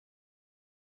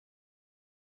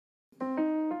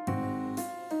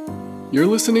You're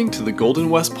listening to the Golden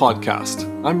West Podcast.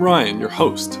 I'm Ryan, your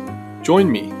host. Join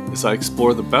me as I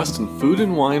explore the best in food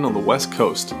and wine on the West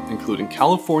Coast, including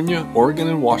California, Oregon,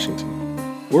 and Washington.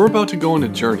 We're about to go on a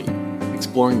journey,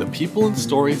 exploring the people and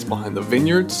stories behind the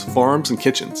vineyards, farms, and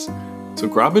kitchens. So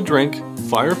grab a drink,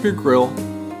 fire up your grill,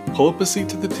 pull up a seat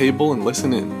to the table, and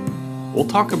listen in. We'll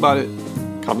talk about it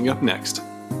coming up next.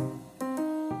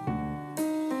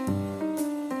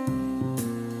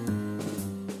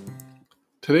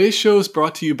 Today's show is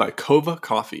brought to you by Cova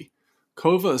Coffee.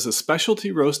 Cova is a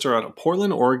specialty roaster out of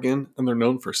Portland, Oregon, and they're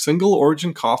known for single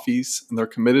origin coffees, and they're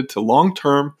committed to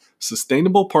long-term,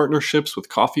 sustainable partnerships with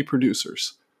coffee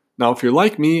producers. Now, if you're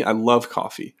like me, I love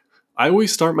coffee. I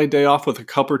always start my day off with a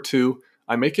cup or two.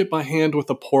 I make it by hand with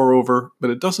a pour-over, but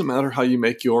it doesn't matter how you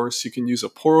make yours. You can use a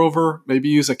pour-over, maybe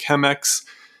use a Chemex,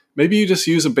 maybe you just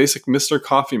use a basic Mr.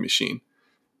 Coffee machine.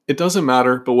 It doesn't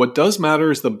matter, but what does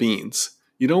matter is the beans.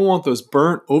 You don't want those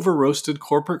burnt, over-roasted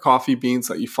corporate coffee beans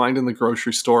that you find in the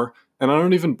grocery store, and I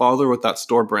don't even bother with that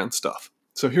store brand stuff.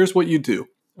 So here's what you do.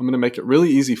 I'm going to make it really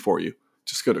easy for you.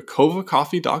 Just go to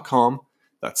covacoffee.com,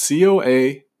 that's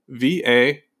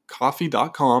C-O-A-V-A,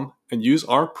 coffee.com, and use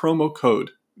our promo code,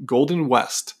 Golden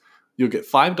West. You'll get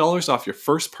 $5 off your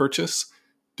first purchase.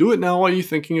 Do it now while you're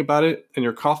thinking about it, and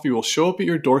your coffee will show up at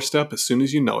your doorstep as soon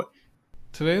as you know it.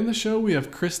 Today on the show, we have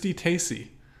Christy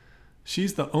Tacey.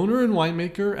 She's the owner and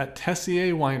winemaker at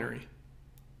Tessier Winery.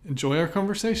 Enjoy our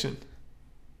conversation.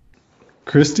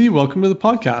 Christy, welcome to the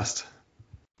podcast.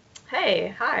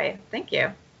 Hey, hi, thank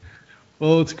you.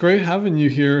 Well, it's great having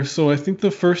you here. So I think the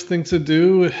first thing to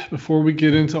do before we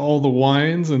get into all the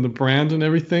wines and the brand and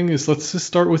everything is let's just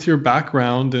start with your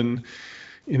background and,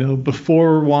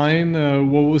 before wine,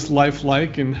 what was life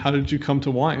like and how did you come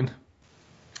to wine?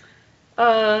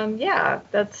 Yeah,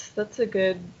 that's a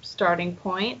good starting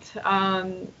point.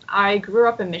 I grew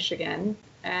up in Michigan,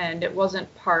 and it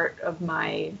wasn't part of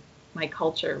my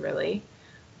culture really,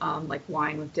 like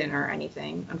wine with dinner or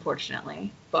anything,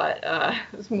 unfortunately. But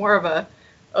it was more of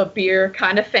a beer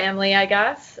kind of family, I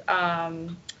guess.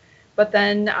 But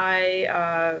then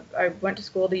I went to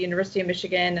school at the University of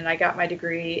Michigan, and I got my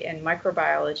degree in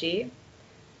microbiology.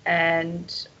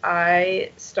 And I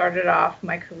started off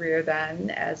my career then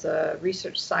as a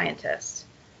research scientist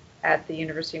at the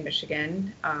University of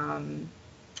Michigan.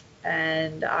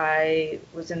 And I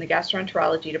was in the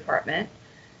gastroenterology department,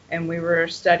 and we were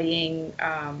studying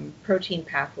protein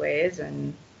pathways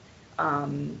and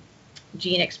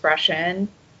gene expression.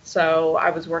 So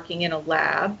I was working in a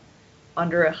lab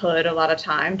under a hood a lot of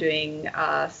time doing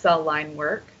cell line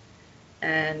work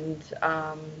and,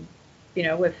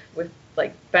 with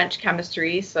like bench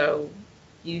chemistry, so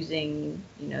using,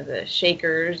 the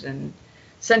shakers and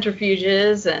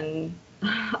centrifuges and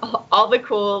all the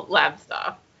cool lab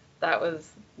stuff. That was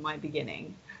my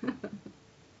beginning.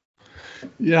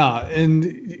 Yeah, and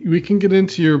we can get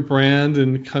into your brand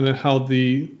and kind of how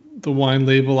the wine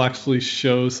label actually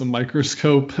shows a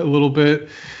microscope a little bit,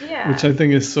 which I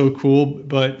think is so cool.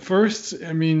 But first,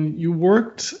 you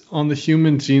worked on the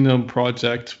Human Genome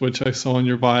Project, which I saw in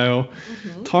your bio.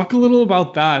 Mm-hmm. Talk a little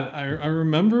about that. I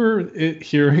remember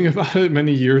hearing about it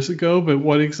many years ago, but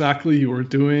what exactly you were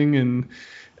doing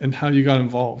and how you got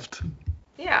involved.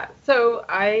 Yeah, so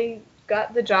I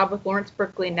got the job with Lawrence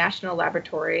Berkeley National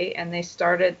Laboratory, and they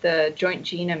started the Joint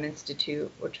Genome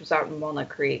Institute, which was out in Walnut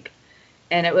Creek.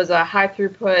 And it was a high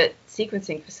throughput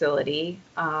sequencing facility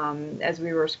as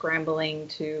we were scrambling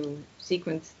to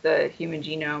sequence the human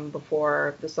genome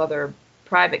before this other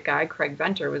private guy, Craig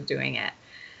Venter, was doing it.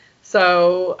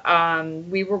 So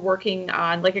we were working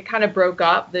on, it kind of broke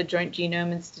up. The Joint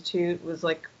Genome Institute was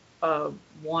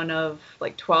one of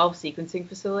 12 sequencing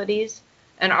facilities.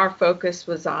 And our focus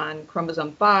was on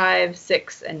chromosome 5,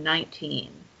 6, and 19.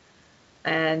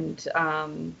 And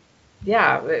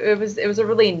it was a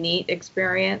really neat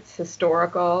experience,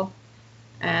 historical,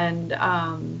 and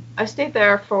I stayed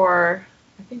there for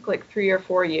I think 3 or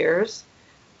 4 years.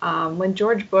 When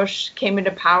George Bush came into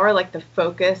power, the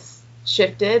focus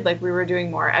shifted. We were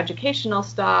doing more educational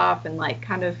stuff and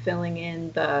kind of filling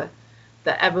in the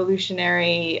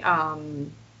evolutionary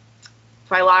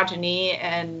phylogeny,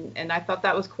 and I thought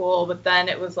that was cool. But then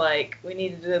it was we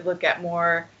needed to look at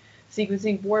more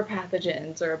sequencing war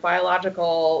pathogens or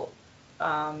biological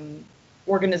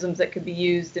organisms that could be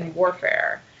used in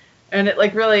warfare. And it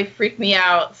really freaked me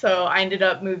out. So I ended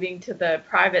up moving to the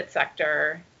private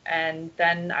sector. And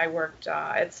then I worked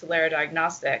at Celera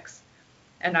Diagnostics.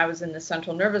 And I was in the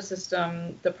central nervous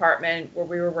system department where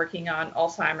we were working on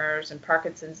Alzheimer's and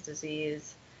Parkinson's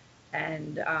disease.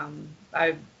 And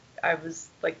I was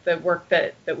the work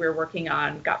that we were working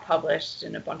on got published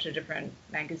in a bunch of different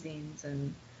magazines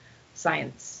and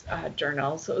science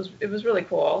journal. So it was really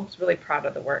cool. I was really proud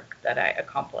of the work that I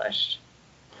accomplished.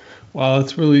 Wow,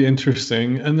 that's really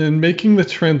interesting. And then making the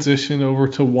transition over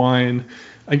to wine,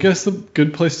 I guess the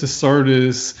good place to start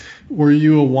is, were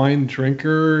you a wine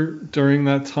drinker during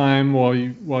that time while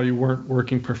you weren't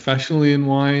working professionally in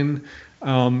wine?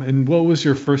 And what was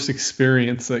your first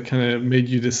experience that kind of made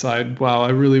you decide, wow, I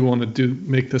really want to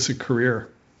make this a career?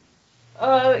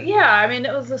 Yeah, I mean,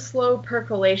 it was a slow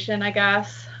percolation, I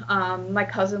guess. My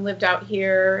cousin lived out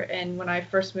here, and when I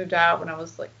first moved out, when I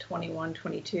was like 21,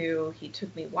 22, he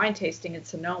took me wine tasting in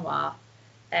Sonoma,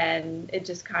 and it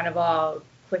just kind of all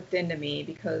clicked into me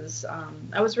because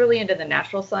I was really into the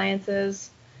natural sciences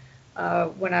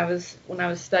when I was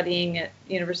studying at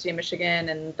University of Michigan,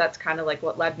 and that's kind of like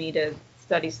what led me to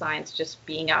study science, just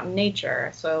being out in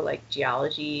nature. So like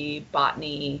geology,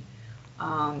 botany,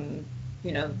 um,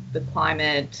 the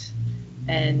climate,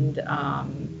 and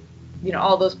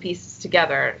all those pieces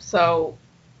together. So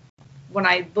when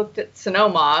I looked at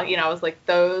Sonoma, I was like,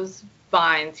 those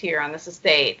vines here on this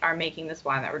estate are making this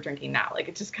wine that we're drinking now. Like,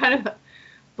 it just kind of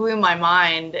blew my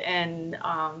mind. And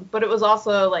but it was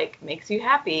also like makes you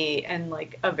happy and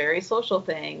like a very social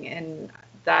thing, and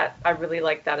that I really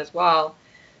liked that as well.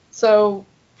 So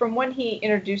from when he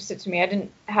introduced it to me, I didn't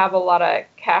have a lot of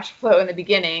cash flow in the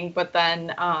beginning, but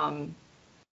then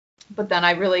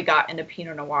I really got into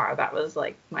Pinot Noir. That was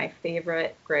like my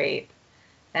favorite grape.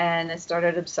 And I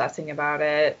started obsessing about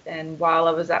it. And while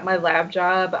I was at my lab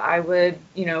job, I would,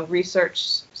 research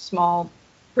small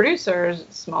producers,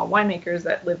 small winemakers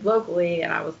that lived locally.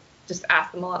 And I was just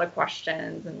ask them a lot of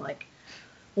questions and like,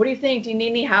 what do you think? Do you need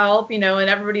any help? And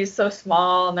everybody's so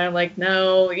small and they're like,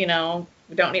 no, we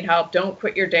don't need help. Don't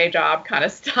quit your day job kind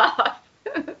of stuff.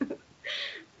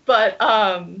 But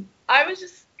I was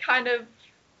just kind of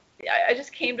I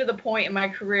just came to the point in my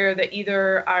career that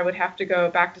either I would have to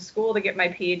go back to school to get my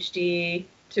PhD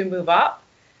to move up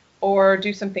or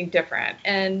do something different.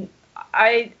 And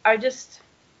I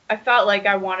felt like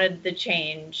I wanted the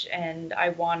change and I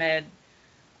wanted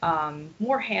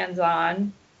more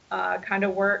hands-on kind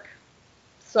of work.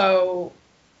 So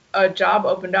a job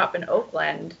opened up in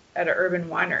Oakland at an urban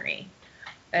winery,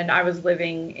 and I was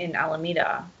living in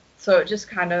Alameda. So it just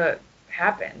kind of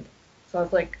happened. So I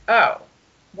was like, oh,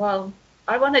 well,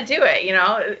 I want to do it.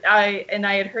 I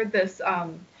had heard this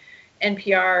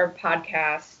NPR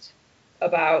podcast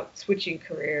about switching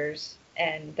careers,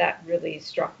 and that really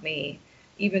struck me.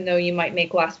 Even though you might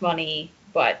make less money,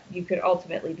 but you could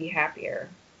ultimately be happier.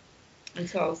 And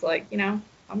so I was like,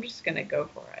 I'm just gonna go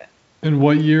for it. And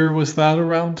what year was that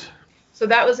around? So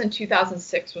that was in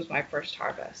 2006 was my first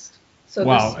harvest. So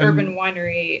Wow. this urban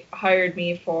winery hired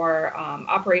me for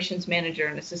operations manager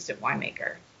and assistant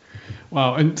winemaker.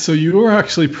 Wow. And so you were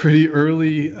actually pretty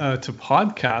early to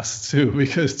podcasts too,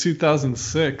 because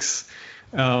 2006,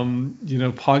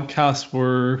 podcasts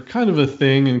were kind of a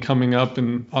thing and coming up,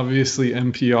 and obviously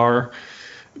NPR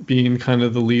being kind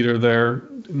of the leader there,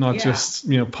 not just,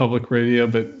 public radio,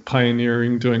 but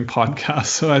pioneering doing podcasts.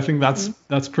 So I think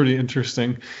that's pretty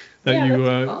interesting that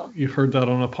cool. You heard that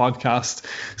on a podcast.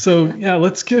 So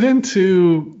let's get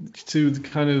into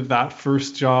kind of that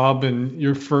first job and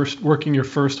your first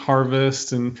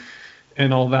harvest and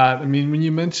all that. I mean, when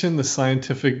you mentioned the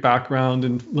scientific background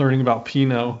and learning about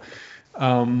Pinot,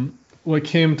 what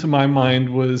came to my mind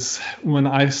was when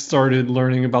I started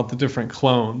learning about the different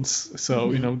clones.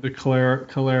 So, the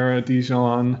Calera,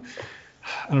 Dijon,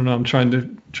 I don't know, I'm trying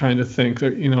to think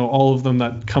that, all of them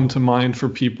that come to mind for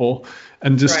people,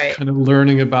 and just kind of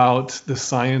learning about the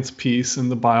science piece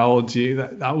and the biology.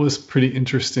 That was pretty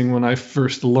interesting when I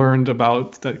first learned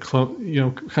about that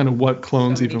clone, kind of what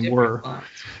clones even were. Clones.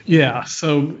 Yeah.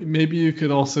 So maybe you could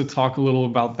also talk a little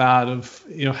about that of,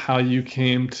 how you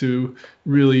came to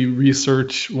really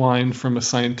research wine from a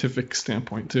scientific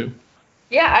standpoint too.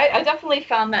 Yeah, I definitely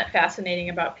found that fascinating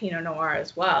about Pinot Noir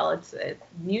as well. It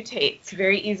mutates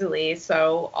very easily,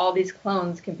 so all these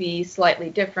clones can be slightly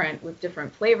different with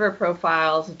different flavor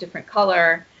profiles, a different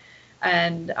color,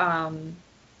 and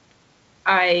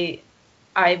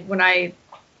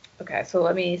so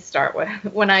let me start with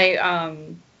when I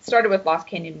started with Lost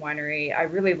Canyon Winery. I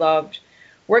really loved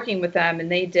working with them, and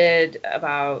they did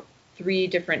about 3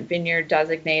 different vineyard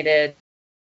designated,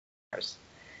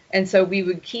 and so we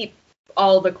would keep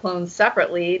all the clones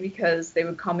separately because they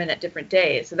would come in at different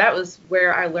days. So that was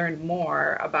where I learned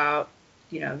more about,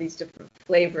 these different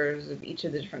flavors of each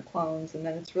of the different clones. And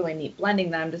then it's really neat blending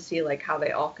them to see like how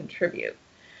they all contribute.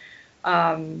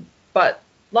 But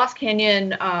Lost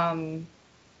Canyon,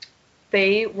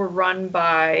 they were run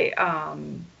by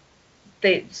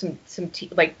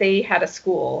like they had a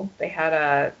school, they had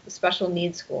a special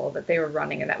needs school that they were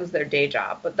running, and that was their day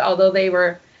job. But although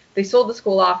they sold the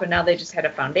school off, and now they just had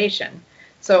a foundation.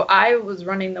 So I was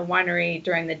running the winery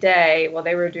during the day while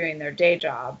they were doing their day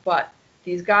job. But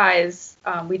these guys,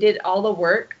 we did all the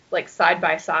work like side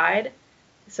by side.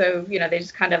 So, they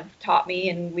just kind of taught me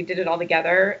and we did it all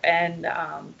together. And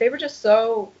they were just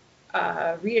so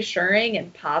reassuring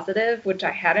and positive, which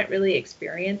I hadn't really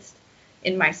experienced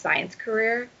in my science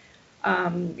career.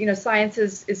 Science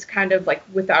is kind of like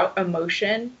without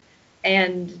emotion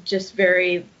and just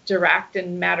very direct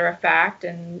and matter of fact.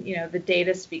 And, the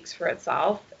data speaks for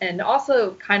itself, and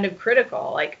also kind of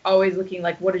critical, like always looking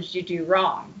like, what did you do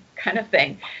wrong kind of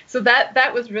thing. So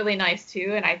that was really nice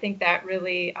too. And I think that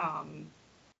really,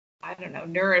 I don't know,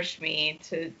 nourished me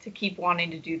to keep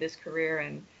wanting to do this career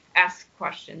and ask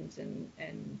questions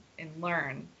and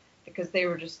learn, because they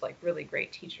were just like really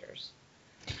great teachers.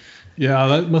 Yeah,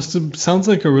 that sounds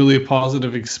like a really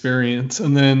positive experience.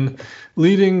 And then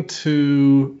leading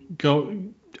to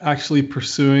actually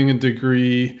pursuing a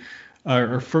degree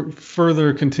or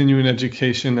further continuing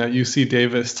education at UC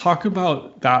Davis. Talk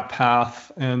about that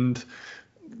path and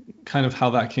kind of how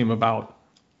that came about.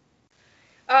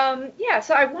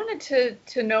 So I wanted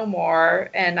to know more,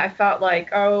 and I felt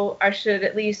like, I should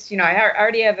at least, I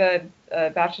already have a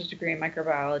bachelor's degree in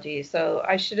microbiology, so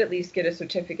I should at least get a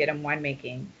certificate in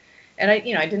winemaking. And I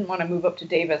didn't want to move up to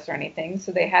Davis or anything,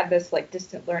 so they had this like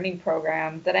distant learning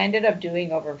program that I ended up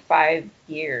doing over 5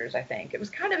 years, I think. It was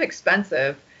kind of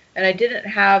expensive, and I didn't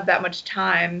have that much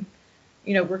time,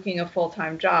 working a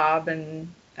full-time job and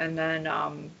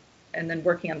then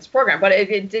working on this program. But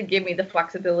it did give me the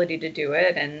flexibility to do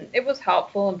it, and it was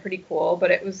helpful and pretty cool.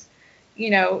 But it was,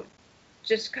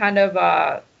 just kind of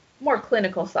a more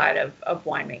clinical side of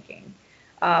winemaking.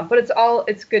 But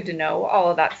it's good to know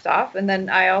all of that stuff. And then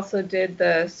I also did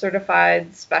the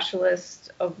certified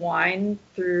specialist of wine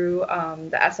through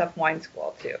the SF Wine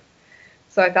School too.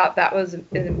 So I thought that was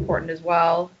important as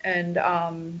well. And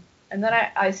then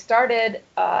I started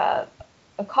a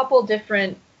couple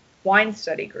different wine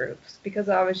study groups, because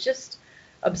I was just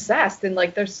obsessed, and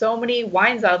like there's so many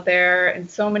wines out there and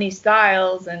so many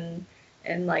styles and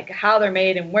like how they're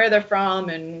made and where they're from,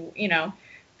 and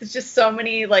there's just so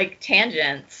many like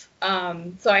tangents.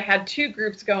 So I had 2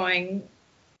 groups going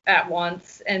at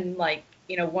once, and like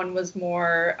one was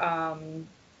more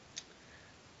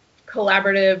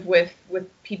collaborative with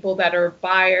people that are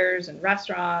buyers and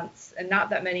restaurants, and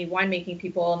not that many winemaking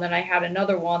people. And then I had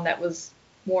another one that was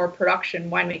more production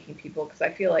winemaking people, because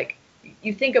I feel like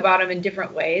you think about them in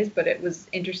different ways, but it was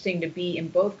interesting to be in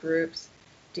both groups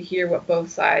to hear what both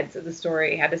sides of the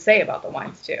story had to say about the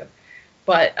wines too.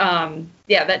 But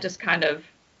that just kind of,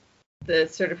 the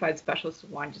certified specialist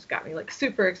of wine just got me like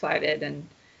super excited,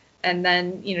 and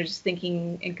then just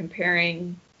thinking and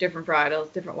comparing different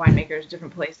varietals, different winemakers,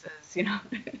 different places, It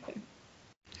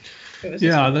was just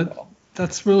really cool.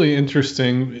 That's really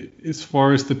interesting as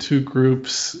far as the 2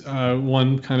 groups,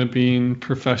 one kind of being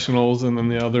professionals and then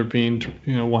the other being,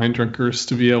 wine drinkers,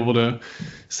 to be able to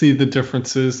see the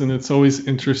differences. And it's always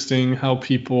interesting how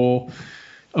people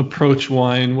approach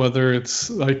wine, whether it's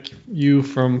like you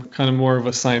from kind of more of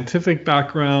a scientific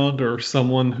background, or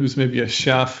someone who's maybe a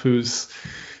chef who's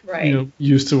right,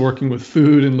 used to working with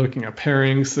food and looking at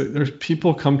pairings. There's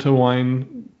people come to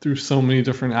wine through so many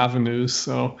different avenues.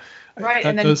 So right,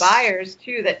 and then buyers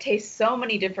too that taste so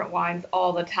many different wines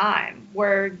all the time,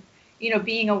 where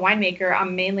being a winemaker,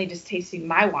 I'm mainly just tasting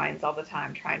my wines all the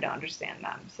time, trying to understand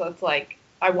them. So it's like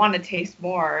I want to taste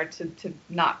more to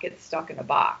not get stuck in a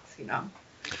box.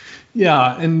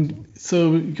 Yeah, and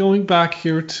so going back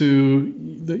here to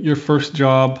your first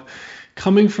job,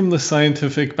 coming from the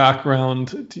scientific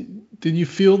background, did you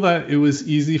feel that it was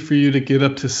easy for you to get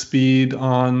up to speed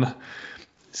on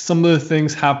some of the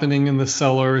things happening in the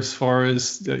cellar, as far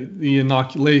as the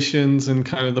inoculations and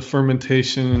kind of the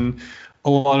fermentation and a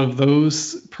lot of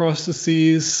those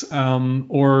processes?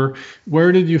 Or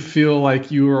where did you feel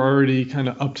like you were already kind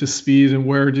of up to speed, and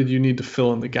where did you need to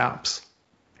fill in the gaps?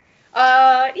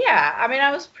 I mean,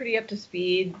 I was pretty up to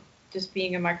speed just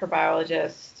being a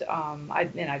microbiologist.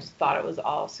 I just thought it was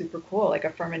all super cool. Like, a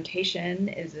fermentation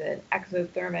is an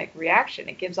exothermic reaction.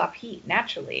 It gives off heat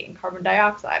naturally and carbon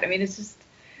dioxide. I mean, it's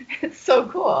so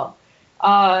cool.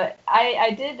 I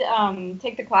did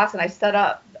take the class, and I set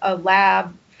up a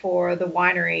lab for the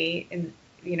winery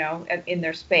in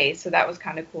their space. So that was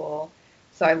kind of cool.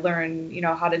 So I learned,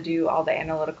 how to do all the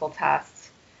analytical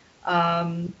tests.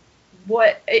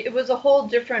 It was a whole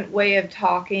different way of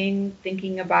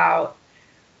thinking about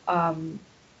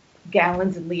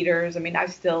gallons and liters. I mean, I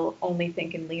still only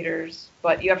think in liters,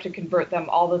 but you have to convert them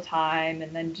all the time.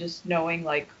 And then just knowing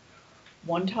like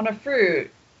 1 ton of fruit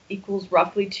equals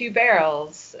roughly 2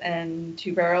 barrels, and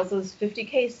 2 barrels is 50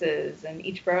 cases, and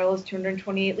each barrel is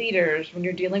 228 liters when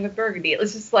you're dealing with Burgundy.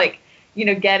 It's just like,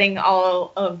 getting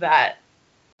all of that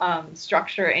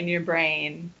structure in your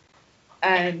brain.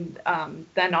 And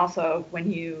then also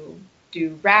when you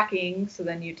do racking, so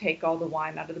then you take all the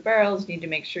wine out of the barrels, you need to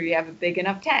make sure you have a big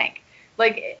enough tank.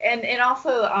 Like, and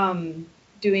also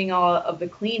doing all of the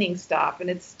cleaning stuff, and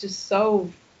it's just so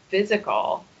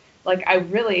physical. Like,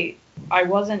 I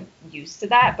wasn't used to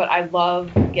that, but I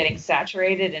love getting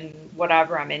saturated in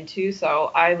whatever I'm into,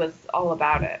 so I was all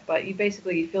about it. But you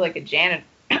feel like a janitor,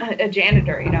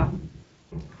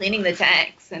 cleaning the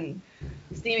tanks and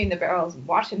steaming the barrels and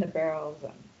washing the barrels,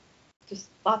 and just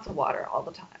lots of water all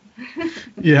the time.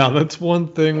 Yeah, that's one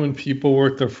thing when people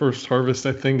work their first harvest,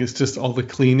 I think, is just all the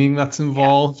cleaning that's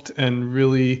involved, and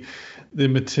really the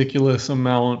meticulous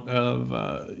amount of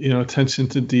attention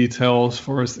to detail as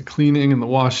far as the cleaning and the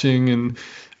washing, and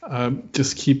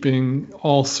just keeping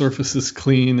all surfaces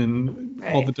clean, and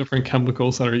all the different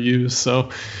chemicals that are used. So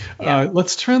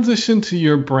let's transition to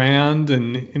your brand,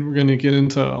 and we're going to get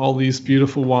into all these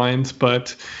beautiful wines.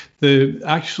 But the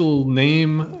actual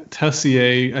name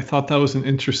Tessier, I thought that was an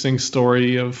interesting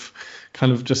story, of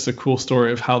kind of just a cool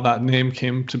story of how that name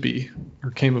came to be,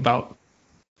 or came about.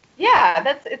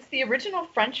 Yeah, it's the original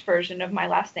French version of my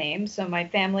last name. So my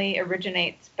family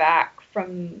originates back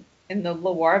from in the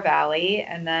Loire Valley,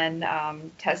 and then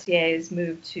Tessiers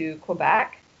moved to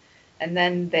Quebec, and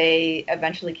then they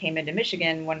eventually came into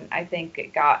Michigan when I think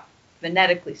it got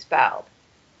phonetically spelled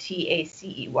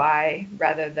Tacey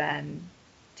rather than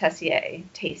Tessier,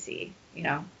 Tacey.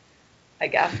 I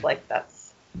guess like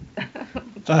that's.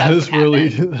 That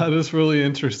is really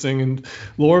interesting. And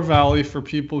Loire Valley, for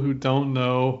people who don't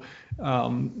know,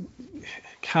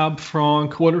 Cab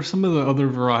Franc, what are some of the other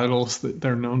varietals that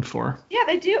they're known for? Yeah,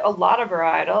 they do a lot of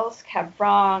varietals: Cab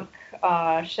Franc,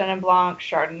 Chenin Blanc,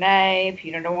 Chardonnay,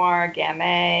 Pinot Noir,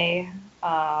 Gamay,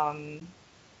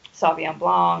 Sauvignon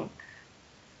Blanc.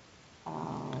 I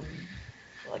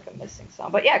feel like I'm missing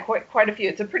some, but yeah, quite a few.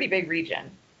 It's a pretty big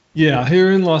region. Yeah,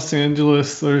 here in Los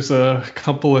Angeles, there's a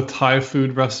couple of Thai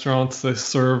food restaurants that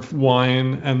serve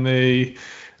wine, and they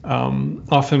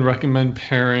often recommend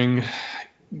pairing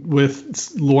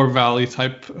with Loire Valley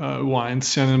type wines.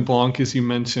 Chenin Blanc, as you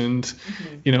mentioned,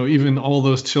 even all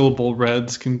those chillable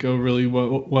reds can go really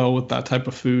well with that type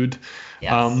of food.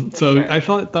 Yes, so sure. I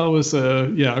thought that was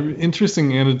a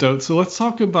interesting anecdote. So let's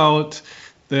talk about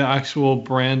the actual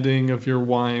branding of your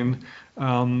wine.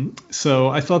 So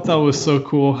I thought that was so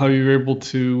cool how you were able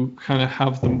to kind of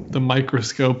have the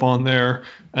microscope on there,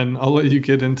 and I'll let you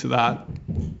get into that.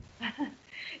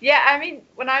 Yeah, I mean,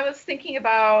 when I was thinking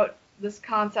about this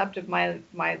concept of my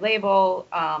label,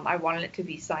 I wanted it to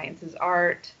be science is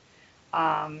art,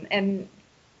 and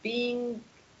being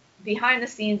behind the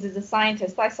scenes as a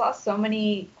scientist, I saw so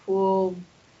many cool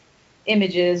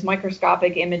images,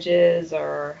 microscopic images,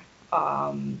 or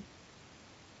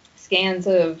scans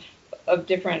of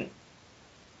different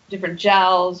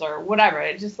gels or whatever.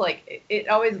 It just like it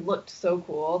always looked so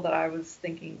cool that I was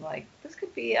thinking like this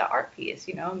could be an art piece.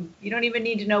 You don't even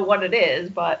need to know what it is,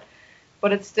 but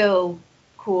it's still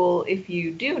cool if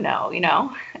you do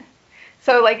know.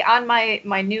 So like on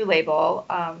my new label,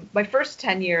 my first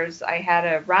 10 years I had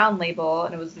a round label,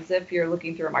 and it was as if you're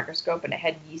looking through a microscope, and it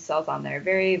had yeast cells on there,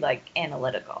 very like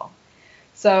analytical.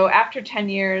 So after 10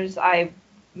 years, I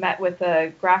met with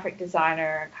a graphic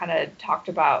designer, kind of talked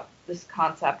about this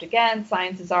concept again,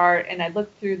 science is art, and I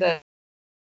looked through the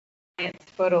science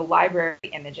photo library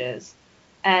images,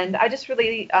 and I just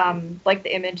really like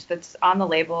the image that's on the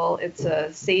label. It's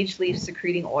a sage leaf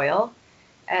secreting oil,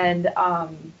 and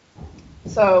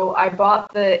so I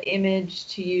bought the image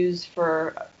to use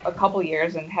for a couple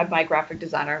years and had my graphic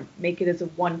designer make it as a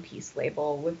one-piece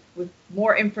label with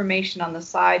more information on the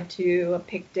side too, a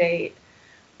pick date,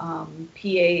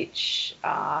 pH,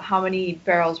 how many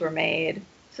barrels were made.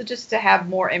 So just to have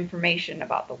more information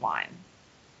about the wine.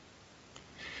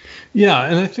 Yeah,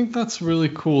 and I think that's really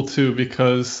cool too,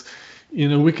 because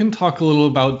we can talk a little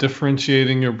about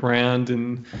differentiating your brand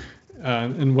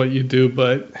and what you do,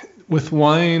 but with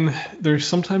wine, there's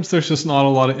just not a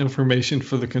lot of information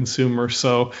for the consumer.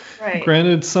 So, right.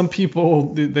 Granted, some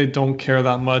people they don't care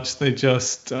that much. They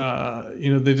just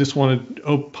they just want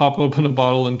to pop open a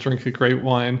bottle and drink a great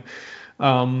wine,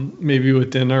 maybe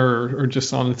with dinner or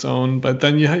just on its own. But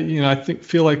then I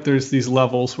feel like there's these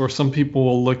levels where some people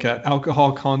will look at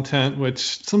alcohol content,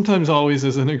 which sometimes always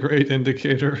isn't a great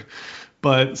indicator.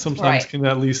 but sometimes Right. can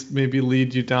at least maybe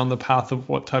lead you down the path of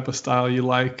what type of style you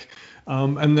like.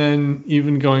 And then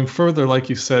even going further, like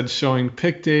you said, showing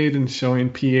pick date and showing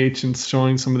pH and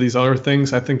showing some of these other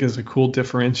things, I think is a cool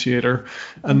differentiator.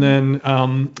 And Hmm. then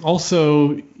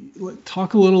also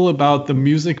talk a little about the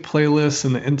music playlists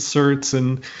and the inserts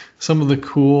and some of the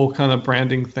cool kind of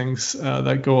branding things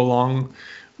that go along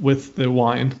with the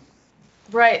wine.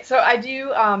 Right. So I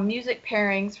do music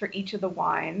pairings for each of the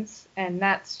wines, and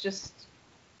that's just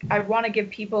I want to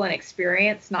give people an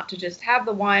experience, not to just have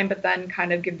the wine, but then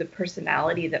kind of give the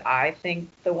personality that I think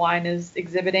the wine is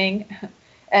exhibiting.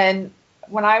 And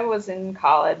when I was in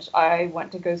college, I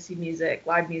went to go see music,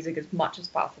 live music, as much as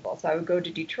possible. So I would go to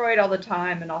Detroit all the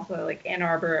time, and also like Ann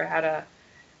Arbor had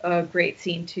a great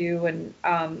scene too. And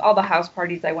all the house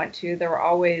parties I went to, there were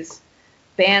always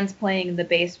bands playing in the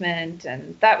basement,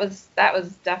 and that was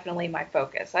definitely my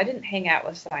focus. I didn't hang out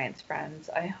with science friends.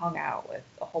 I hung out with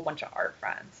a whole bunch of art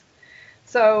friends.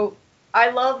 So I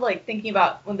love like thinking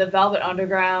about when the Velvet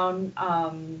Underground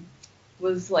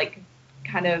was like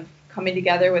kind of coming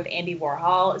together with Andy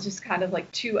Warhol. It's just kind of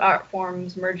like two art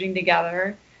forms merging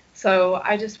together. So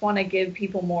I just want to give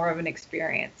people more of an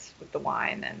experience with the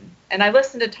wine, and I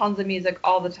listen to tons of music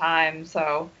all the time.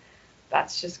 So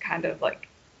that's just kind of like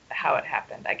how it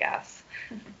happened, I guess.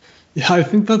 Yeah, I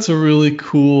think that's a really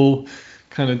cool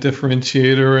kind of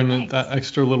differentiator and Thanks. that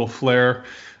extra little flair.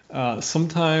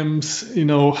 Sometimes, I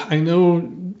know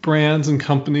brands and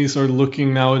companies are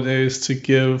looking nowadays to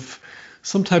give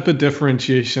some type of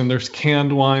differentiation. There's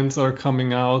canned wines that are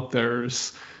coming out.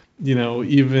 There's,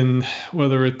 even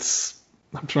whether it's,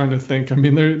 I'm trying to think. I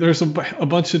mean, there's a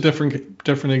bunch of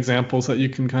different examples that you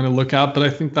can kind of look at, but I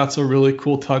think that's a really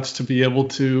cool touch to be able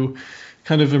to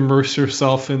kind of immerse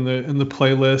yourself in the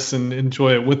playlist and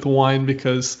enjoy it with wine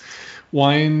because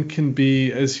wine can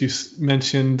be, as you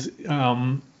mentioned,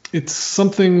 it's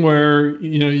something where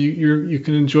you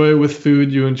can enjoy it with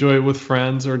food, you enjoy it with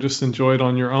friends, or just enjoy it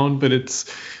on your own. But it's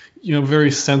very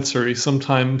sensory.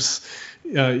 Sometimes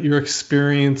you're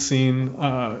experiencing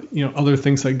other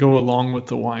things that go along with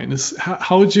the wine.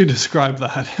 How would you describe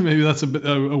that? Maybe that's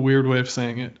a weird way of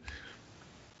saying it.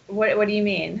 What do you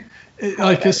mean? How it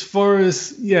Like is? as far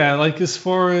as yeah, like as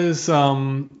far as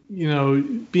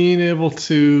being able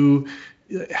to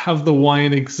have the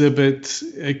wine exhibit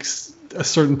a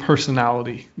certain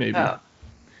personality, maybe. Oh,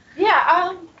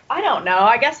 yeah. I don't know.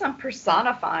 I guess I'm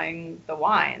personifying the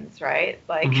wines, right?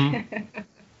 Like, Hmm.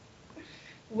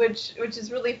 which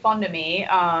is really fun to me.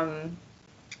 I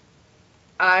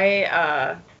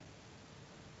I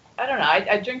don't know.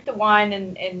 I drink the wine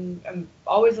and I'm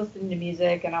always listening to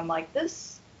music, and I'm like,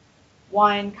 this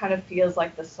wine kind of feels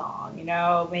like the song,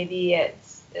 maybe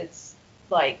it's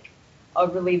like a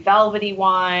really velvety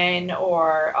wine,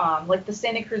 or like the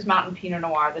Santa Cruz Mountain Pinot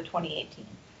Noir, the 2018.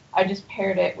 I just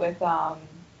paired it with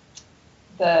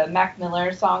the Mac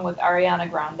Miller song with Ariana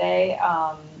Grande,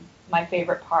 my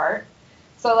favorite part.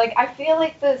 So like I feel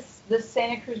like this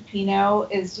Santa Cruz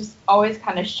Pinot is just always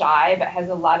kind of shy, but has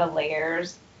a lot of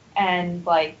layers, and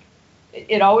like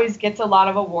it always gets a lot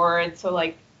of awards. So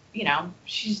like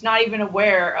she's not even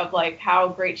aware of like how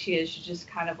great she is. She's just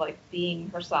kind of like being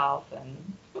herself, and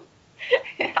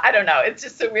I don't know. It's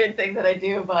just a weird thing that I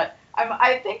do, but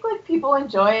I think like people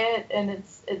enjoy it, and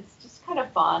it's just kind of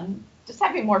fun. Just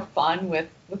having more fun with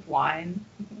wine.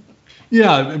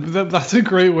 Yeah, that's a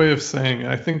great way of saying it.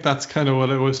 I think that's kind of what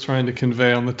I was trying to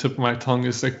convey on the tip of my tongue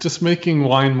is like just making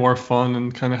wine more fun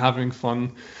and kind of having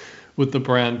fun with the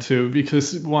brand too,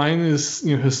 because wine is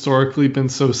historically been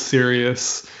so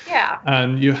serious, Yeah.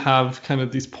 and you have kind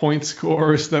of these point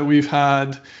scores that we've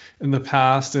had in the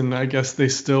past, and I guess they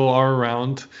still are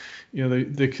around.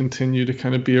 They continue to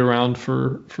kind of be around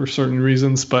for certain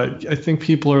reasons, but I think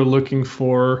people are looking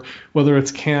for whether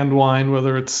it's canned wine,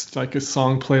 whether it's like a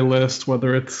song playlist,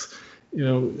 whether it's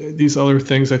these other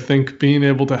things. I think being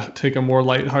able to take a more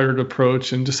lighthearted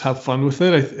approach and just have fun with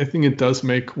it, I think it does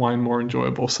make wine more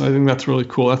enjoyable. So I think that's really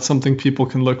cool. That's something people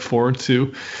can look forward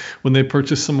to when they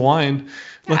purchase some wine.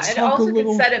 Yeah, Let's it talk a also can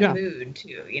little. set a Yeah. mood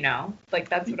too, Like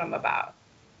that's what I'm about.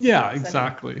 Yeah, Setting.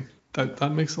 exactly.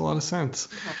 That makes a lot of sense.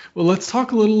 Uh-huh. Well, let's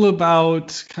talk a little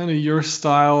about kind of your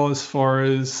style as far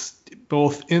as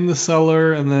both in the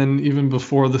cellar and then even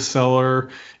before the cellar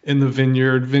in the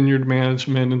vineyard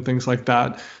management and things like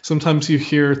that. Sometimes you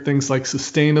hear things like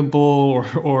sustainable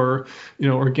or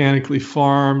organically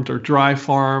farmed or dry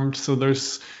farmed. So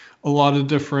there's a lot of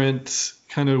different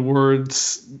kind of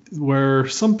words where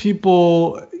some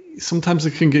people sometimes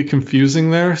it can get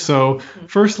confusing there. So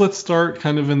first, let's start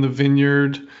kind of in the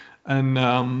vineyard and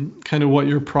kind of what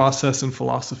your process and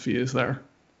philosophy is there.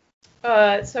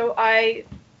 So I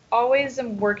always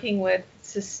am working with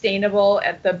sustainable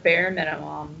at the bare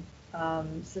minimum,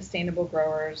 sustainable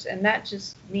growers, and that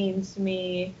just means to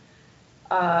me,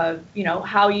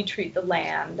 how you treat the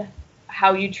land,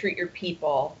 how you treat your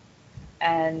people,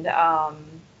 and that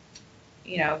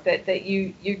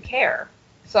you care.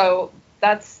 So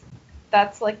that's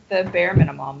like the bare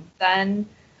minimum. Then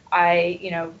I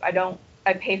don't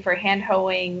I pay for hand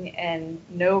hoeing and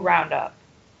no Roundup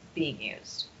being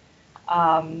used.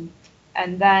 Um,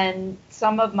 and then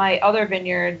some of my other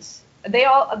vineyards, they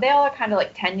all are kind of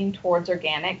like tending towards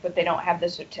organic, but they don't have the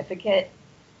certificate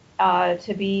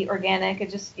to be organic.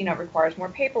 It just requires more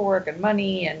paperwork and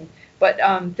money. But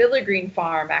Villa Green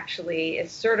Farm actually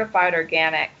is certified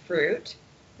organic fruit,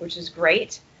 which is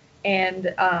great, and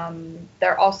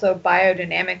they're also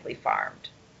biodynamically farmed,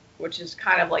 which is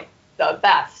kind of like the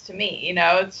best to me.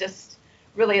 It's just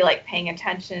really like paying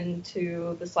attention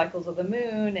to the cycles of the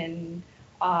moon and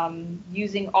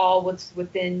using all what's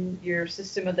within your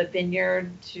system of the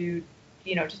vineyard to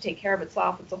take care of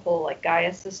itself. It's a whole like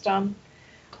Gaia system.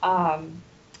 Um,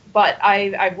 but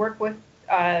I work with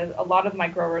a lot of my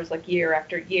growers like year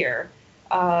after year.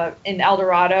 In El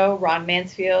Dorado, Ron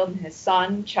Mansfield and his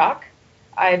son Chuck.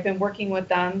 I've been working with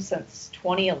them since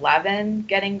 2011,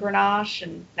 getting Grenache,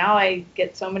 and now I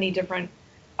get so many different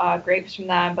grapes from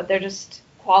them. But they're just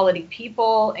quality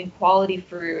people and quality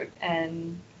fruit,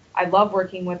 and I love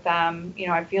working with them.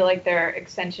 I feel like they're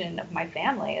extension of my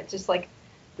family. It's just like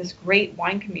this great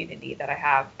wine community that I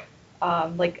have.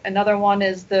 Like another one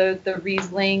is the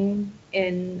Riesling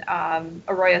in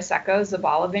Arroyo Seco,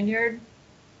 Zabala Vineyard,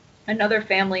 another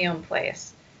family-owned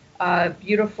place.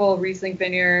 Beautiful Riesling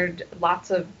vineyard, lots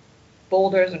of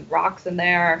boulders and rocks in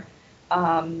there.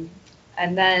 And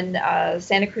then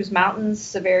Santa Cruz Mountains,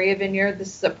 Severia Vineyard.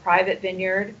 This is a private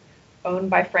vineyard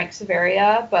owned by Frank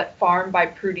Severia, but farmed by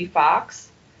Prudy Fox.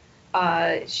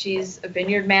 She's a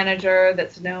vineyard manager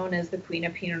that's known as the Queen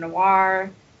of Pinot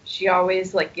Noir. She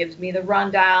always like gives me the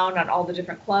rundown on all the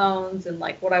different clones and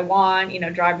like what I want,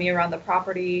 drive me around the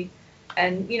property.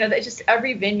 And, that just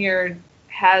every vineyard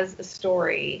has a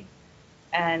story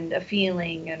and a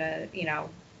feeling and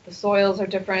the soils are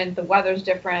different, the weather's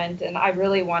different. And I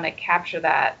really want to capture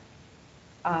that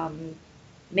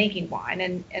making wine.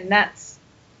 And that's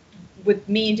with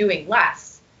me doing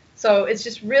less. So it's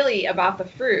just really about the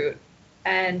fruit.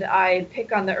 And I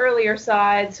pick on the earlier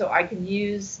side so I can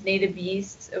use native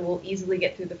yeasts. It will easily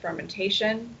get through the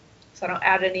fermentation. So I don't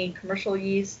add any commercial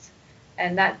yeast.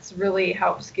 And that's really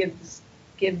helps give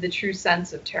the true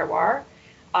sense of terroir.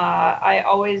 I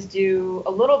always do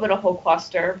a little bit of whole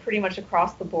cluster pretty much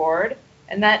across the board.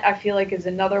 And that I feel like is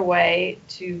another way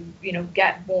to,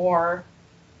 get more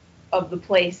of the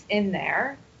place in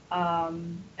there.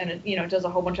 And it does a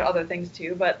whole bunch of other things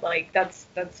too, but like that's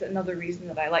another reason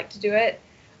that I like to do it.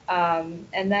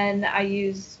 And then I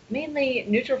use mainly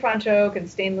neutral French oak and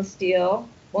stainless steel.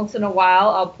 Once in a while,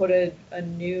 I'll put a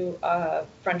new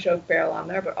French oak barrel on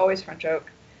there, but always French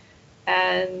oak.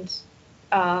 And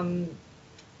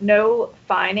no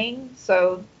fining.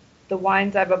 So the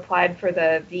wines I've applied for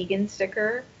the vegan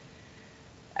sticker,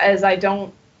 as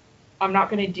I'm not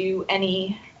going to do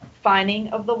any fining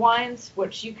of the wines,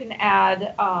 which you can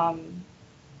add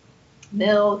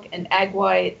milk and egg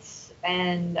whites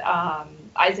and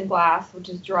isinglass, which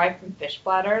is derived from fish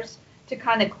bladders, to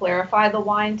kind of clarify the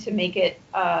wine to make it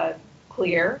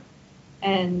clear.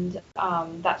 And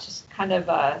that's just kind of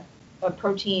a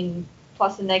protein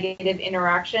plus a negative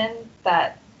interaction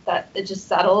that it just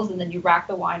settles, and then you rack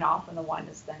the wine off and the wine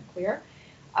is then clear.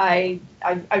 I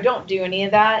don't do any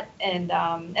of that, and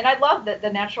I love that the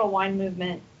natural wine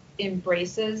movement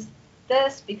embraces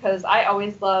this, because I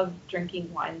always love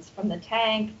drinking wines from the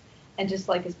tank and just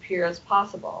like as pure as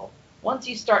possible. Once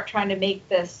you start trying to make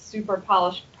this super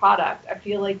polished product, I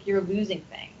feel like you're losing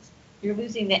things. You're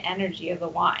losing the energy of the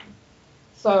wine.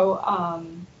 So,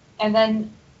 and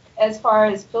then as far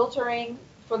as filtering,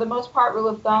 for the most part, rule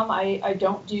of thumb, I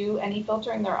don't do any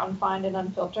filtering. They're unfined and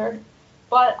unfiltered.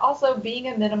 But also being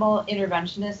a minimal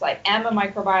interventionist, I am a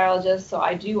microbiologist, so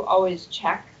I do always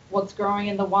check what's growing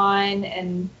in the wine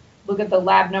and look at the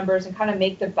lab numbers and kind of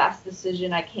make the best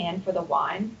decision I can for the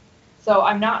wine. So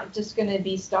I'm not just going to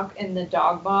be stuck in the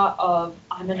dogma of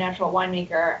I'm a natural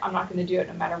winemaker. I'm not going to do it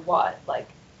no matter what. Like,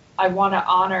 I want to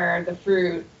honor the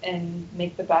fruit and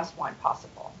make the best wine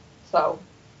possible. So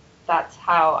that's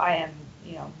how I am,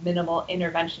 minimal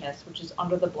interventionist, which is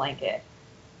under the blanket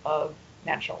of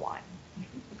natural wine.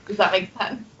 Does that make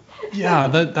sense? Yeah,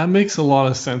 that makes a lot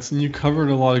of sense, and you covered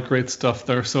a lot of great stuff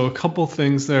there. So a couple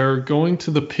things there. Going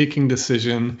to the picking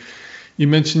decision, you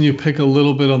mentioned you pick a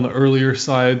little bit on the earlier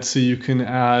side so you can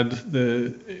add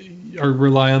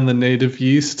rely on the native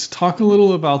yeast. Talk a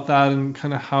little about that and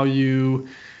kind of how you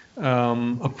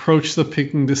approach the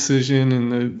picking decision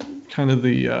and the kind of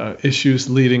the issues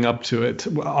leading up to it.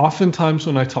 Oftentimes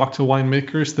when I talk to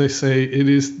winemakers, they say it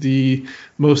is the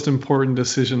most important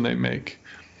decision they make.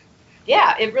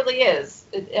 Yeah, it really is.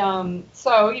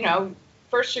 So,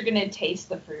 first you're going to taste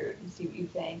the fruit and see what you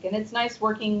think. And it's nice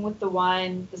working with the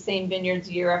wine, the same vineyards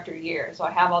year after year. So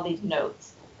I have all these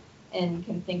notes and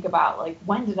can think about, like,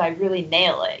 when did I really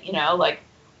nail it? Like,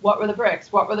 what were the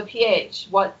bricks? What were the pH?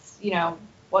 What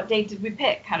date did we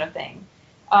pick, kind of thing.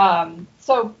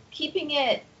 So picking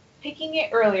it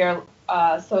earlier,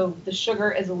 so the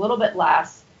sugar is a little bit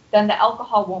less, then the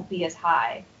alcohol won't be as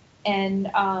high.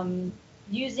 And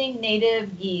using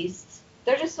native yeasts,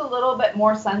 they're just a little bit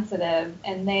more sensitive,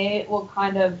 and they will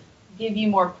kind of give you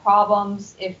more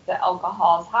problems if the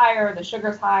alcohol is higher, the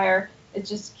sugar's higher. It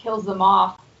just kills them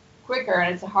off quicker,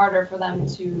 and it's harder for them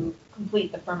to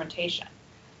complete the fermentation.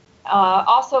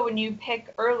 Also, when you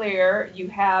pick earlier, you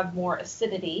have more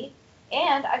acidity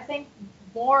and I think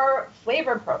more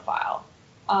flavor profile.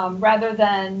 Rather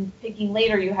than picking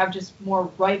later, you have just more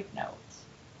ripe notes.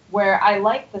 Where I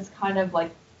like this kind of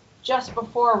like just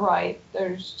before ripe,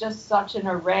 there's just such an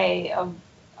array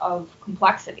of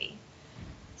complexity.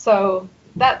 So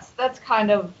that's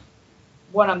kind of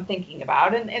what I'm thinking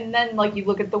about. And then like you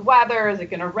look at the weather, is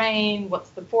it going to rain? What's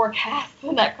the forecast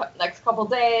the next couple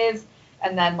days?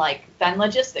 And then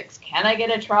logistics. Can I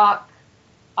get a truck?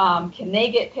 Can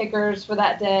they get pickers for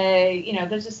that day?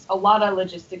 There's just a lot of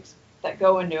logistics that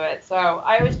go into it. So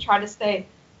I always try to stay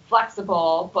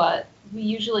flexible, but we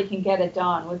usually can get it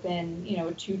done within,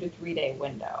 a 2 to 3 day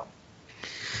window.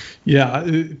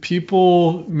 Yeah,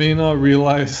 people may not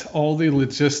realize all the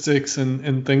logistics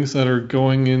and things that are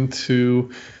going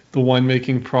into the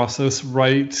winemaking process,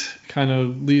 right, kind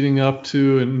of leading up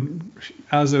to and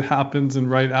as it happens and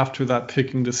right after that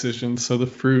picking decision. So the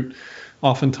fruit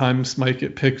oftentimes might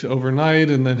get picked overnight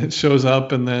and then it shows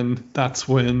up, and then that's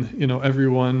when,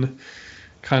 everyone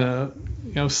kind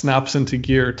of, snaps into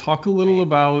gear. Talk a little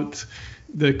about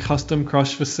the custom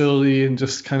crush facility and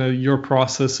just kind of your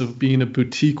process of being a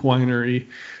boutique winery,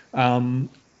 and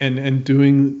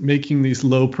making these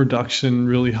low production,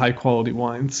 really high quality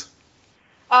wines.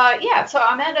 Yeah, so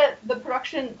I'm at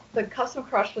the custom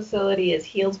crush facility is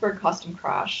Healdsburg Custom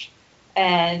Crush,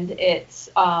 and it's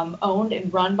owned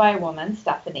and run by a woman,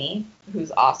 Stephanie,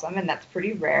 who's awesome, and that's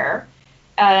pretty rare.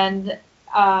 And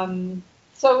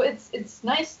so it's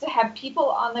nice to have people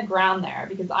on the ground there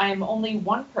because I am only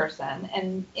one person.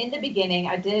 And in the beginning,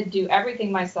 I did do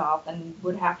everything myself and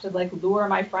would have to lure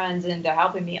my friends into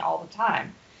helping me all the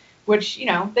time, which,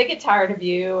 they get tired of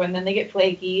you and then they get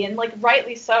flaky and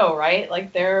rightly so,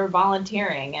 right? They're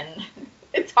volunteering and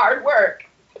it's hard work.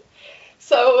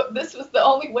 So this was the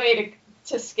only way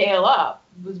to scale up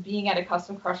was being at a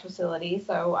custom crush facility.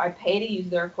 So I pay to use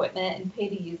their equipment and pay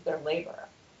to use their labor.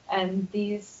 And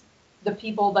the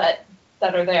people that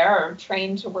are there are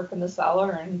trained to work in the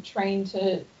cellar and trained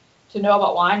to know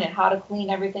about wine and how to clean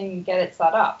everything and get it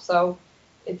set up. So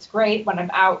it's great when I'm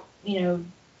out,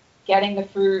 getting the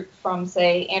fruit from,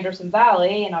 say, Anderson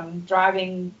Valley, and I'm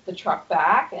driving the truck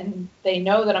back, and they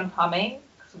know that I'm coming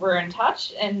because we're in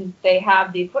touch, and they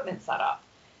have the equipment set up.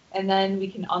 And then we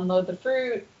can unload the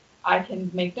fruit. I can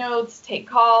make notes, take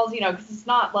calls, because it's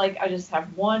not like I just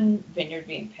have one vineyard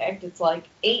being picked. It's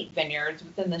 8 vineyards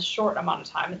within this short amount of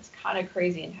time. It's kind of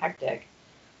crazy and hectic.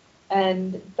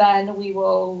 And then we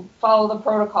will follow the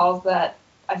protocols that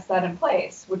I set in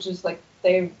place, which is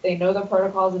they know the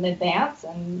protocols in advance,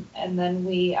 and then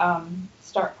we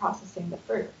start processing the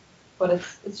fruit. But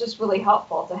it's just really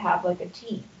helpful to have a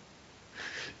team.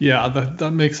 Yeah,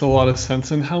 that makes a lot of sense.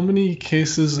 And how many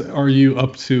cases are you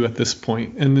up to at this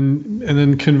point? And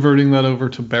then converting that over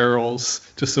to barrels,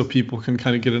 just so people can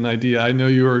kind of get an idea. I know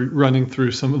you were running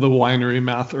through some of the winery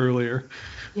math earlier.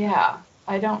 Yeah,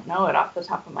 I don't know it off the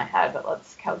top of my head, but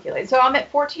let's calculate. So I'm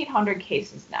at 1,400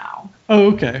 cases now.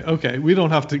 Oh, okay. We don't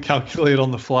have to calculate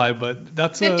on the fly, but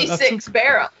that's 56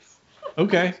 barrels.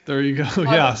 Okay, there you go.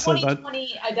 Well, yeah,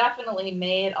 2020, I definitely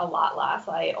made a lot less.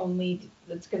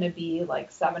 It's going to be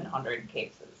 700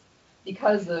 cases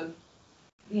because of,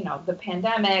 the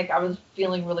pandemic. I was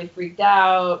feeling really freaked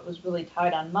out, was really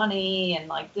tight on money, and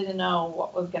didn't know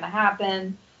what was going to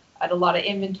happen. I had a lot of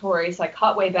inventory, so I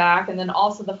cut way back. And then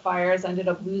also the fires, ended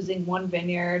up losing one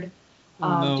vineyard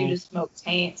due to smoke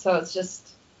taint. So it's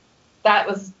just, I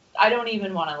don't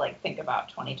even want to think about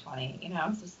 2020,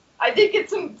 it's just, I did get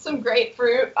some great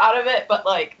fruit out of it, but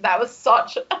that was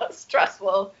such a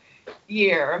stressful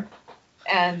year.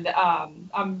 And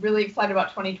I'm really excited about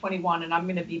 2021, and I'm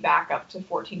going to be back up to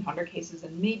 1,400 cases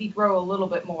and maybe grow a little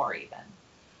bit more even.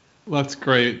 That's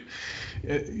great.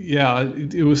 Yeah,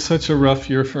 it was such a rough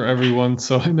year for everyone.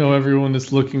 So I know everyone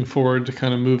is looking forward to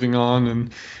kind of moving on,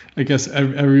 and I guess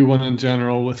everyone in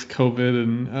general with COVID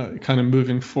and kind of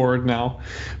moving forward now.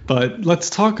 But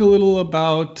let's talk a little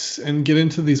about and get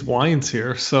into these wines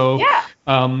here. So, Yeah.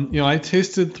 I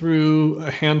tasted through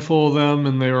a handful of them,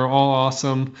 and they were all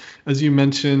awesome. As you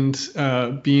mentioned,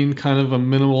 being kind of a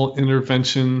minimal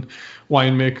intervention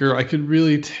winemaker, I could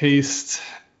really taste,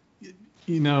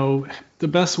 the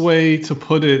best way to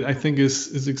put it, I think,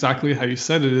 is exactly how you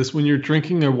said it, is when you're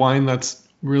drinking a wine that's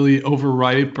really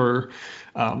overripe or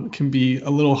can be a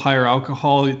little higher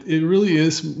alcohol, it really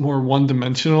is more one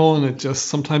dimensional, and it just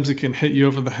sometimes it can hit you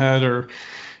over the head, or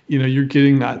you're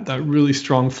getting that really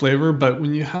strong flavor. But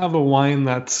when you have a wine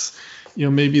that's,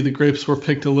 maybe the grapes were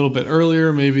picked a little bit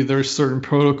earlier, maybe there's certain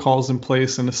protocols in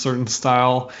place in a certain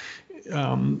style,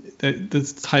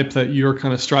 the type that you're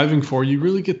kind of striving for, you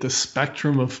really get the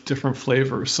spectrum of different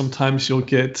flavors. Sometimes you'll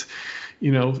get,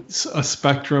 a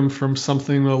spectrum from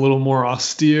something a little more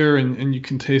austere, and you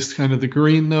can taste kind of the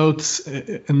green notes,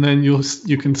 and then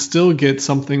you can still get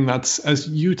something that's, as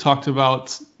you talked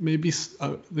about, maybe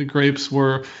the grapes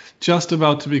were just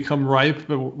about to become ripe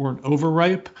but weren't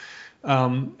overripe.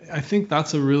 I think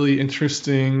that's a really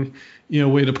interesting,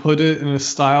 way to put it, in a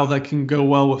style that can go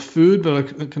well with food,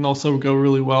 but it can also go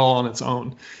really well on its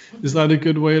own. Is that a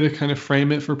good way to kind of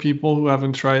frame it for people who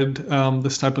haven't tried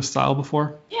this type of style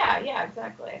before? Yeah,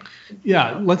 exactly.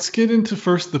 Yeah, let's get into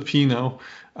first the Pinot.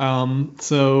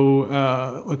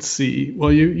 Let's see.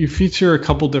 Well, you feature a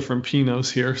couple different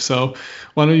Pinots here, so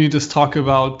why don't you just talk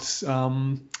about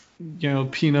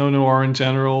Pinot Noir in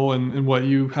general and what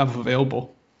you have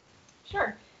available?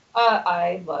 Sure.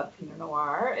 I love Pinot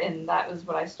Noir, and that was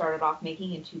what I started off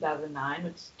making in 2009.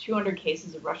 It's 200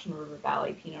 cases of Russian River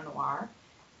Valley Pinot Noir,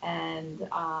 and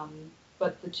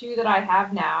but the two that I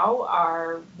have now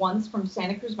are ones from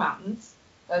Santa Cruz Mountains.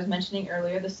 I was mentioning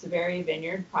earlier, the Severia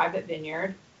Vineyard, private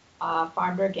vineyard,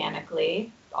 farmed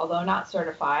organically, although not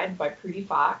certified, by Prudy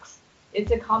Fox.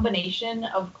 It's a combination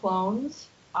of clones.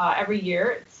 Every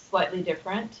year, it's slightly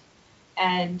different.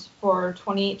 And for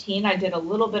 2018, I did a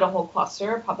little bit of whole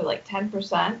cluster, probably like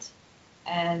 10%.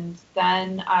 And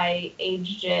then I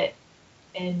aged it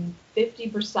in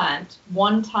 50%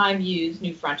 one time used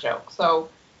new French oak. So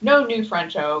no new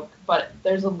French oak, but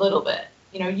there's a little bit.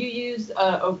 You use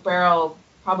a oak barrel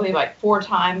probably like 4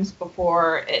 times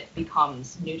before it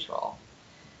becomes neutral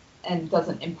and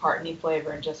doesn't impart any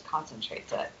flavor and just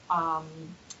concentrates it.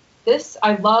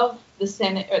 I love the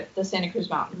Santa Cruz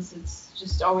Mountains. It's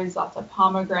just always lots of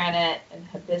pomegranate and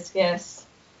hibiscus,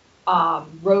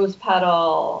 rose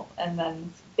petal, and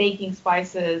then baking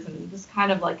spices, and this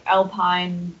kind of like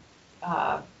alpine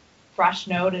fresh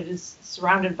note. It is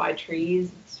surrounded by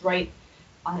trees. It's right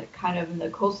kind of in the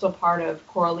coastal part of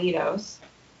Corralitos,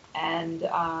 and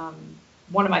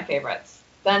one of my favorites.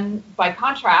 Then, by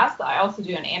contrast, I also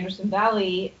do an Anderson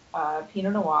Valley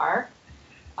Pinot Noir,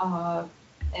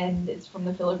 and it's from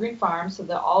the Filigree Farm, so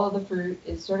that all of the fruit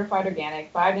is certified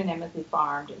organic, biodynamically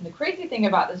farmed. And the crazy thing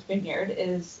about this vineyard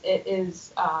is it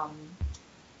is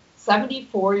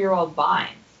 74-year-old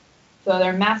vines. So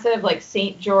they're massive, like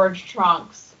St. George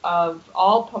trunks of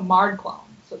all Pommard clones.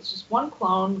 So it's just one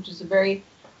clone, which is a very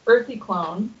earthy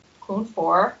clone, clone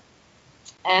 4.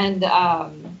 And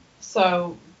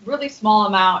so really small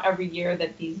amount every year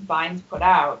that these vines put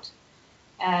out.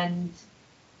 And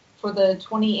for the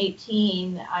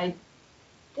 2018, I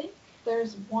think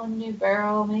there's one new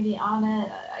barrel maybe on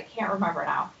it. I can't remember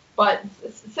now, but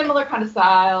it's a similar kind of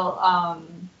style.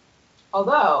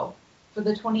 Although for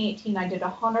the 2018, I did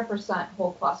 100%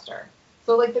 whole cluster.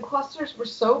 So like the clusters were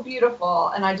so beautiful,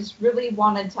 and I just really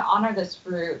wanted to honor this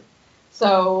fruit.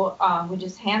 So we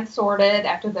just hand sorted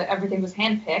after everything was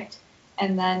hand picked,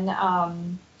 and then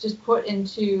just put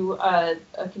into a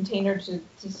container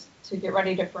to get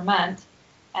ready to ferment.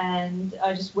 And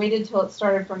I just waited till it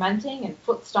started fermenting and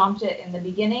foot stomped it in the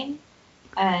beginning,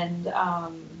 and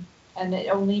it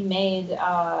only made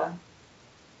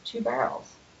 2 barrels.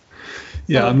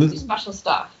 Yeah, so and this, special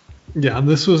stuff. yeah,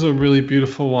 this was a really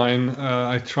beautiful wine.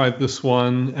 I tried this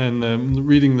one, and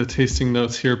reading the tasting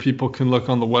notes here, people can look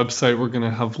on the website. We're going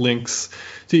to have links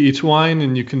to each wine,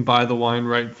 and you can buy the wine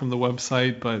right from the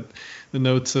website. But the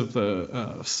notes of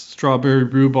the strawberry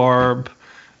rhubarb,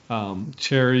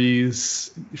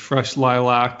 cherries, fresh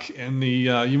lilac, and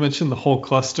you mentioned the whole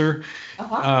cluster.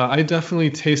 I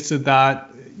definitely tasted that,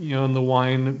 in the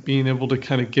wine, being able to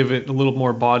kind of give it a little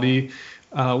more body.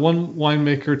 One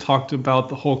winemaker talked about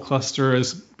the whole cluster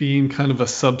as being kind of a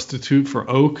substitute for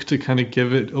oak to kind of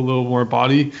give it a little more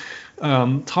body.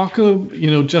 Talk,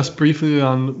 just briefly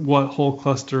on what whole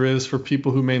cluster is for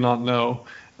people who may not know,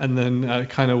 and then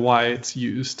kind of why it's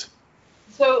used.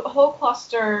 So whole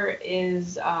cluster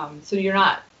is so you're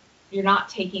not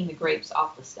taking the grapes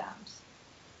off the stems.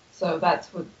 So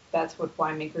that's what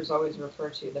winemakers always refer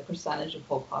to, the percentage of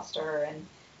whole cluster,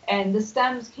 and the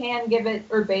stems can give it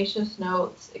herbaceous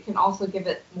notes. It can also give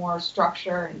it more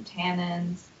structure and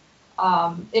tannins.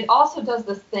 It also does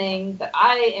this thing that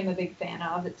I am a big fan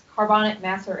of. It's carbonic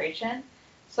maceration.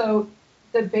 So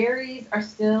the berries are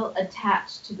still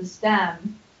attached to the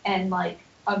stem, and like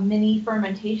a mini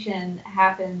fermentation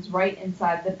happens right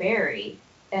inside the berry,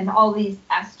 and all these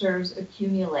esters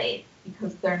accumulate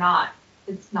because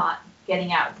it's not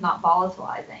getting out, it's not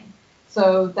volatilizing.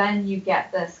 So then you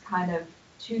get this kind of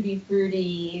tutti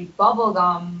fruity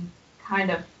bubblegum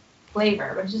kind of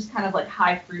flavor, but it's just kind of like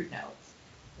high fruit notes,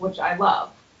 which I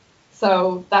love.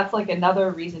 So that's like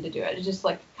another reason to do it. It just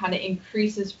like kind of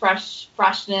increases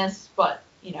freshness, but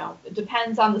it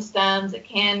depends on the stems. It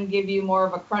can give you more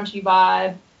of a crunchy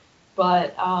vibe,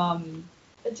 but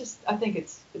I think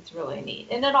it's really neat.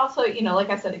 And then also, like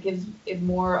I said, it gives it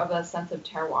more of a sense of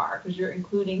terroir because you're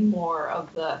including more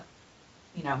of the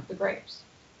grapes.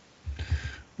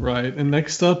 Right. And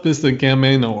next up is the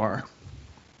Gamay Noir.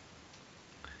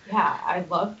 Yeah, I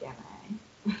love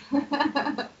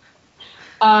Gamay.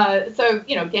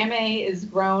 Gamay is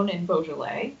grown in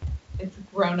Beaujolais. It's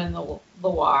grown in the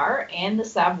Loire and the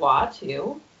Savoie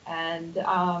too, and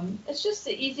it's just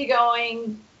the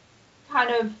easygoing, kind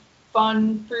of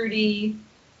fun, fruity,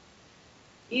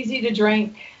 easy to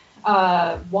drink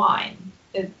wine.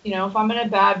 If I'm in a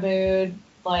bad mood,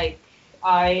 like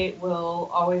I will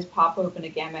always pop open a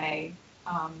Gamay.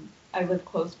 I live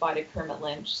close by to Kermit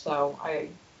Lynch, so I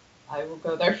will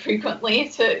go there frequently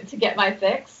to get my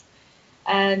fix.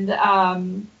 And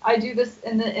I do this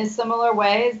in a similar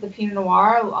way as the Pinot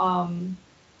Noir.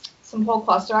 Some whole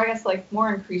cluster, I guess, like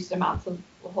more increased amounts of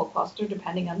whole cluster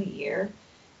depending on the year.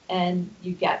 And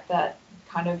you get that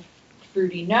kind of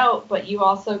fruity note, but you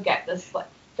also get this like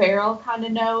feral kind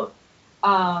of note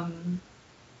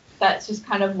that's just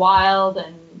kind of wild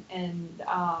and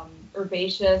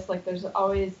herbaceous. Like there's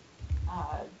always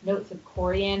notes of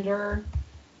coriander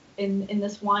in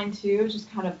this wine too,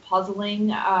 just kind of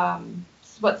puzzling.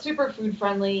 But super food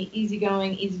friendly,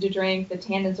 easygoing, easy to drink. The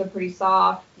tannins are pretty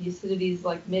soft. The acidity is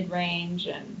like mid range,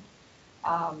 and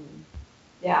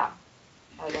yeah,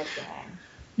 I love Gamay.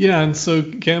 Yeah, and so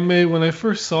Gamay, when I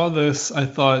first saw this, I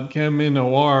thought Gamay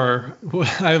Noir.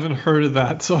 I haven't heard of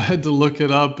that, so I had to look it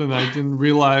up, and I didn't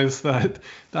realize that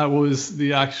that was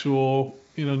the actual,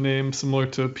 name similar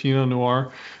to Pinot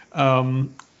Noir.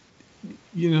 Um,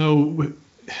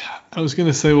 I was going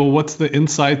to say, well, what's the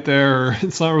insight there?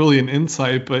 It's not really an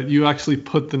insight, but you actually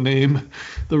put the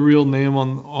real name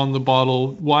on the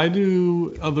bottle. Why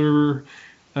do other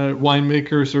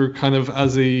winemakers, or kind of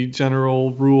as a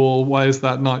general rule, why is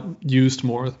that not used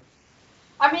more?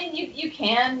 I mean, you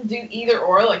can do either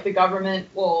or, like the government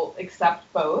will accept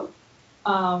both.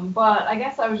 But I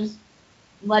guess I was just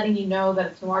letting you know that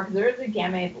it's noir because there is a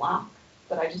Gamay Blanc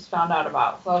that I just found out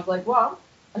about. So I was like, well,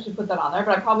 I should put that on there,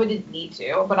 but I probably didn't need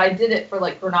to. But I did it for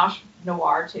like Grenache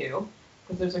Noir too,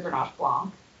 because there's a Grenache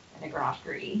Blanc and a Grenache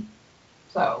Gris.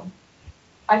 So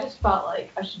I just felt like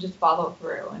I should just follow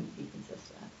through and be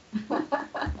consistent.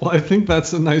 Well, I think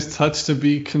that's a nice touch to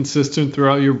be consistent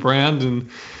throughout your brand, and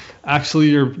actually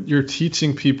you're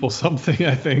teaching people something.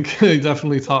 I think they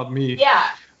definitely taught me. Yeah.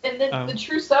 And then the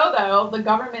Trousseau, though, the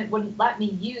government wouldn't let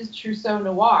me use Trousseau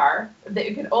Noir.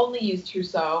 They could only use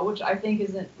Trousseau, which I think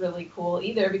isn't really cool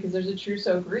either because there's a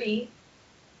Trousseau Gris.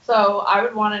 So I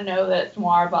would want to know that it's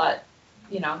noir, but,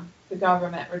 the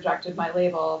government rejected my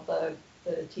label, the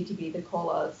TTB, the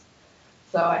colas.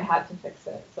 So I had to fix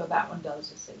it. So that one does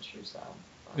just say Trousseau.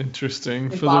 Interesting.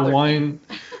 For the wine,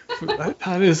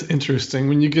 that is interesting.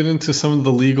 When you get into some of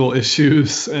the legal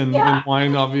issues, and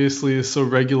wine obviously is so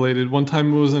regulated. One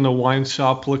time I was in a wine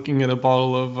shop looking at a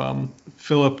bottle of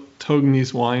Philip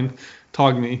Togny's wine,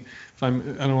 Togny. I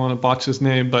don't want to botch his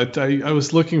name, but I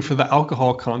was looking for the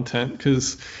alcohol content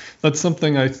because that's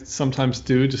something I sometimes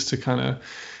do just to kind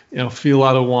of feel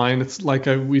out a wine. It's like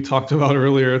we talked about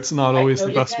earlier. It's not always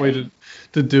the best way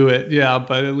to do it. Yeah,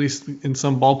 but at least in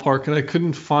some ballpark. And I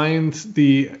couldn't find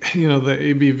the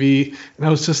ABV, and I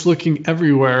was just looking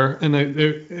everywhere, and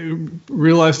I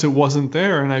realized it wasn't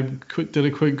there. And I did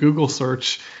a quick Google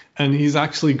search, and he's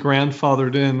actually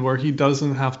grandfathered in where he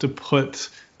doesn't have to put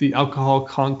the alcohol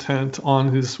content on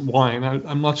his wine.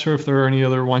 I'm not sure if there are any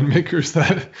other winemakers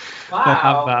that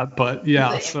have Wow. that, but Is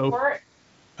yeah. it So import?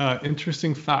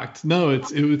 interesting fact. No, it's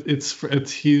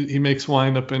he makes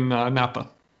wine up in Napa.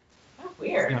 Oh,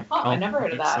 weird. Yeah, Huh, I never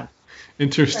heard of California. So that. Okay.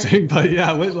 interesting, but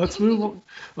yeah, let's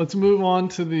move on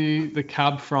to the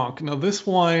Cab Franc. Now this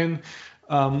wine,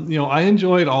 I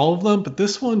enjoyed all of them, but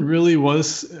this one really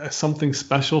was something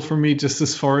special for me, just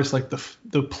as far as like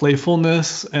the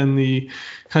playfulness and the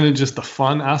kind of just the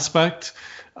fun aspect.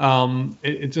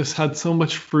 It just had so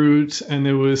much fruit, and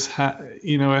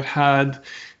it had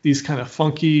these kind of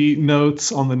funky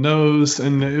notes on the nose,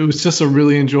 and it was just a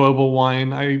really enjoyable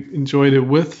wine. I enjoyed it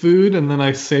with food, and then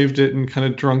I saved it and kind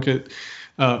of drunk it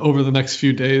over the next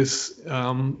few days,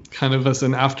 kind of as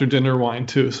an after dinner wine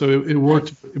too. So it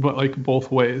worked, Nice. but like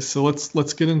both ways. So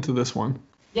let's get into this one.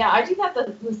 Yeah, I do that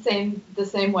the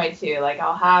same way too. Like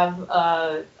I'll have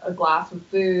a glass of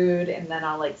food and then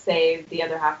I'll like save the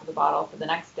other half of the bottle for the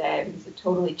next day because it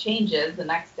totally changes the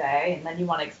next day and then you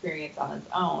want to experience on its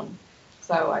own.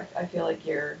 So I feel like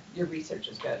your research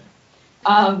is good.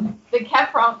 The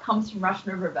Cab Franc comes from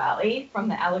Russian River Valley from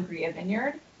the Alegria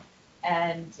Vineyard,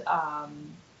 and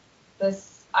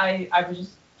this I was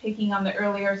just picking on the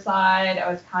earlier side. I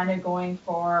was kind of going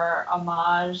for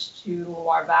homage to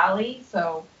Loire Valley,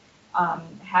 so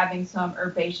having some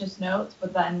herbaceous notes,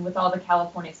 but then with all the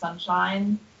California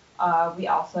sunshine, we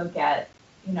also get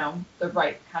the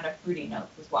right kind of fruity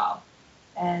notes as well.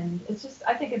 And it's just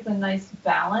I think it's a nice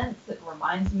balance. It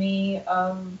reminds me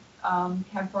of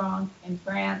Cab Franc in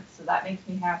France, so that makes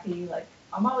me happy. Like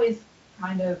I'm always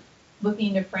kind of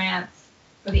looking to France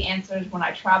for the answers when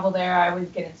I travel there. I always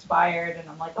get inspired, and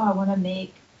I'm like, oh, I want to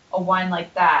make a wine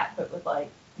like that, but with like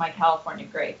my California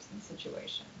grapes and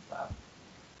situation. So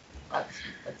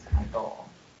that's my goal.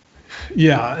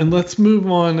 Yeah, and let's move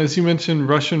on. As you mentioned,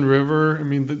 Russian River. I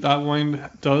mean, that wine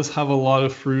does have a lot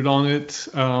of fruit on it,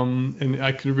 and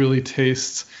I could really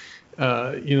taste,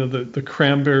 the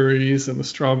cranberries and the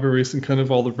strawberries and kind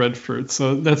of all the red fruit.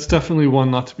 So that's definitely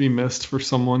one not to be missed for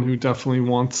someone who definitely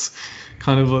wants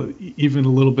kind of even a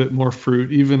little bit more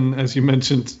fruit. Even as you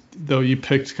mentioned, though you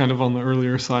picked kind of on the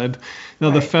earlier side.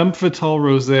 Now the Right. Femme Fatale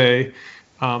Rosé.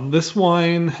 This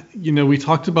wine, we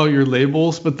talked about your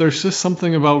labels, but there's just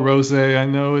something about rosé. I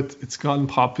know it's gotten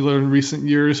popular in recent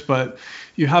years, but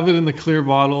you have it in the clear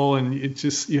bottle, and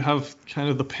you have kind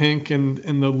of the pink, and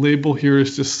the label here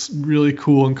is just really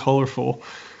cool and colorful.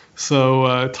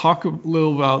 So talk a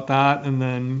little about that, and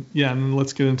then yeah, and then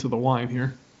let's get into the wine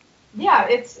here. Yeah,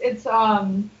 it's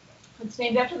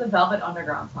named after the Velvet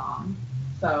Underground song.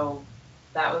 So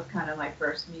that was kind of my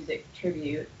first music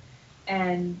tribute.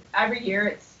 And every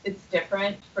year it's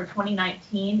different. For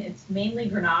 2019, it's mainly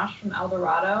Grenache from El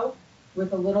Dorado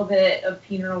with a little bit of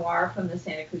Pinot Noir from the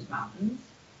Santa Cruz Mountains.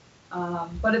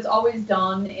 But it's always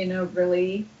done in a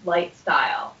really light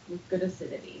style with good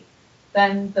acidity.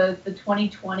 Then the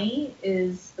 2020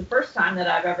 is the first time that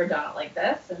I've ever done it like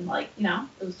this, and like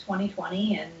it was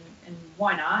 2020, and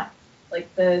why not?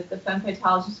 Like the femme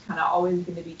fatale is just kind of always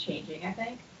going to be changing, I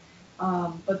think.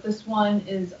 But this one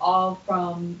is all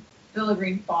from Villa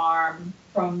Green Farm.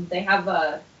 From they have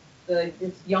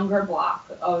this younger block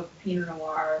of Pinot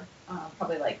Noir,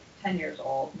 probably like 10 years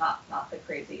old, not the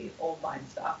crazy old line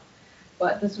stuff.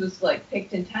 But this was like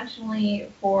picked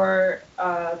intentionally for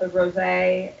the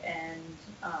rosé, and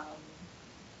um,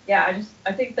 yeah,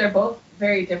 I think they're both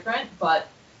very different, but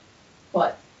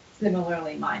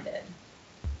similarly minded.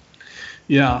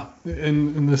 Yeah,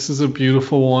 and this is a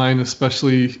beautiful wine,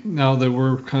 especially now that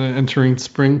we're kind of entering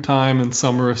springtime and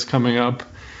summer is coming up.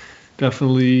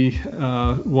 Definitely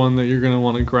one that you're going to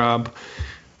want to grab.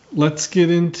 Let's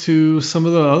get into some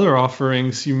of the other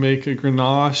offerings. You make a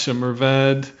Grenache, a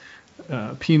Merveille,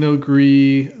 Pinot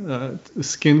Gris,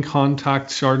 skin contact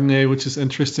Chardonnay, which is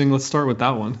interesting. Let's start with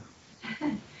that one.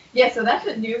 Yeah, so that's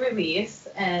a new release,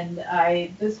 and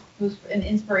I this was an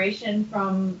inspiration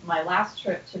from my last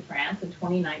trip to France in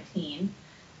 2019,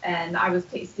 and I was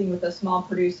tasting with a small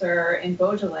producer in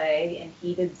Beaujolais, and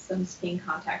he did some skin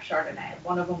contact Chardonnay.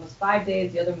 One of them was 5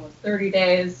 days, the other one was 30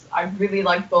 days. I really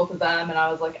liked both of them, and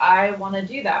I was like, I want to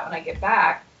do that when I get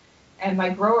back. And my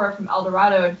grower from El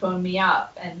Dorado had phoned me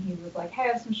up, and he was like, "Hey,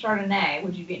 I have some Chardonnay.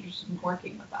 Would you be interested in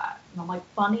working with that?" And I'm like,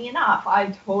 "Funny enough, I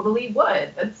totally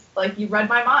would. That's like you read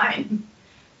my mind."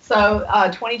 So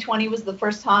 2020 was the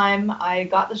first time I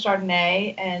got the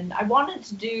Chardonnay, and I wanted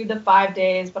to do the 5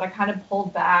 days, but I kind of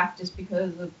pulled back just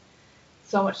because of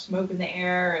so much smoke in the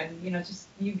air, and just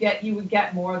you would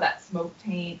get more of that smoke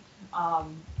taint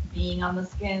being on the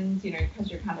skins,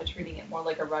 because you're kind of treating it more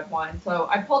like a red wine. So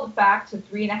I pulled it back to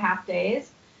 3.5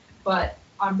 days, but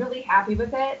I'm really happy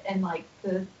with it, and like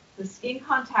the skin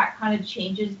contact kind of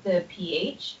changes the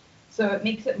pH, so it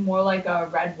makes it more like a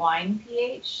red wine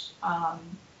pH.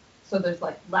 So there's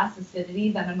like less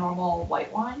acidity than a normal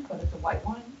white wine, but it's a white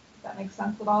wine. If that makes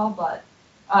sense at all, but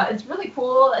it's really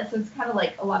cool. It's kind of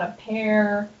like a lot of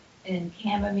pear and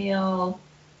chamomile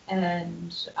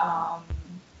and I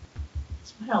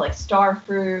don't know, like star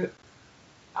fruit.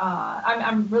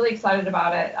 I'm really excited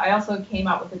about it. I also came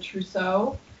out with a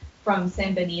trousseau from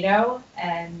San Benito,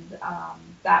 and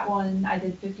that one I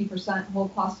did 50% whole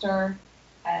cluster,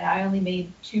 and I only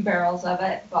made 2 barrels of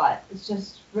it, but it's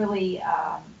just really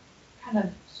kind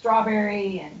of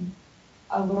strawberry and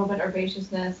a little bit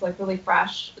herbaceousness, like really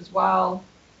fresh as well.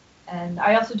 And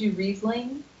I also do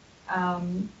Riesling.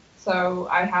 So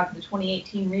I have the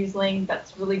 2018 Riesling.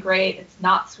 That's really great. It's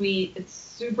not sweet. It's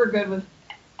super good with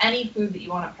any food that you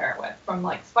want to pair it with, from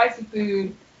like spicy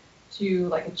food to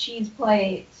like a cheese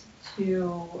plate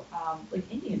to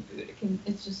like Indian food.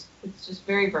 It's just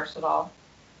very versatile.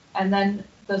 And then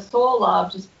the Soul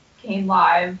Love just came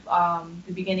live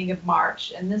the beginning of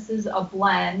March, and this is a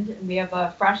blend. And we have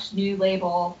a fresh new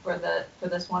label for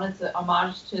this one. It's a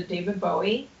homage to David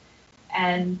Bowie,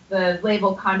 and the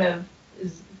label kind of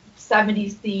is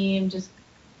 70s theme, just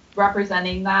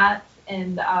representing that.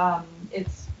 And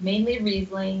it's mainly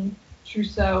Riesling,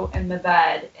 Trousseau, and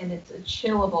Mourvedre, and it's a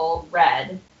chillable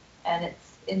red, and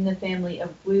it's in the family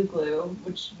of Blue Glue,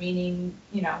 which meaning,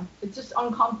 it's just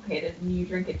uncomplicated, and you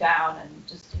drink it down and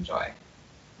just enjoy.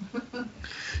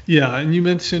 Yeah, and you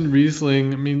mentioned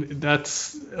Riesling. I mean,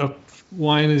 that's a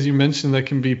wine, as you mentioned, that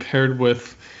can be paired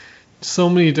with so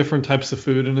many different types of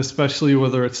food, and especially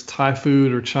whether it's Thai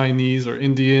food or Chinese or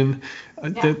Indian,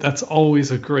 that's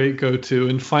always a great go-to.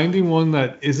 And finding one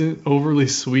that isn't overly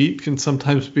sweet can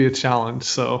sometimes be a challenge.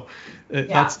 So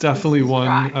that's definitely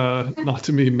one not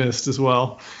to be missed as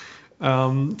well.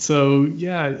 So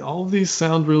yeah, all of these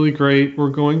sound really great. We're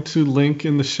going to link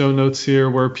in the show notes here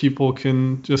where people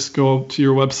can just go to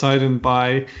your website and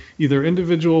buy either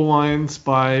individual wines,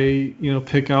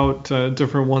 pick out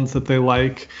different ones that they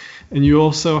like. And you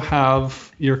also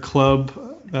have your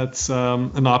club that's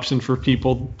an option for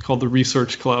people called the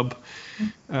Research Club.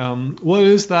 What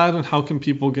is that, and how can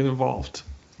people get involved?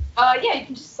 You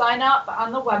can just sign up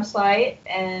on the website,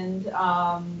 and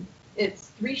it's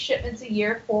 3 shipments a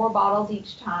year, 4 bottles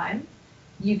each time.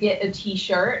 You get a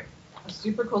t-shirt, a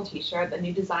super cool t-shirt. The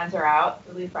new designs are out,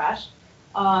 really fresh.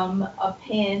 A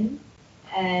pin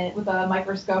with a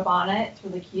microscope on it. It's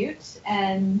really cute.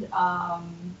 And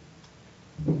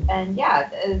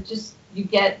just you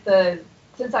get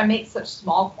since I make such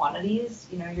small quantities,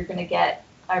 you're going to get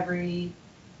every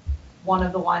one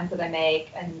of the wines that I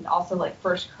make, and also like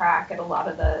first crack at a lot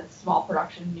of the small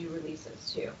production new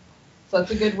releases too. So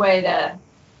it's a good way to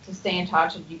stay in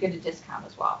touch, and you get a discount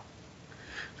as well.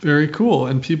 Very cool.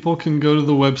 And people can go to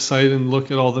the website and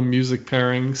look at all the music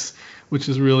pairings, which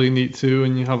is really neat too.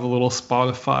 And you have a little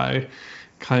Spotify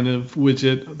kind of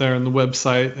widget there on the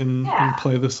website and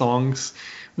play the songs,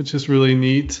 which is really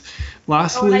neat.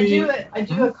 Lastly, and I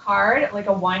do a card, like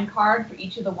a wine card for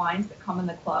each of the wines that come in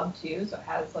the club too. So it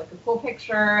has like a cool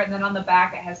picture, and then on the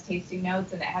back it has tasting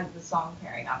notes, and it has the song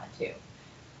pairing on it too.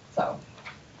 So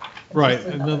right,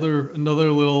 another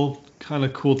little kind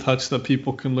of cool touch that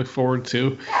people can look forward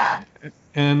to. Yeah.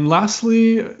 And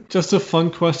lastly, just a fun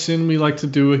question we like to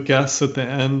do with guests at the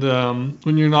end.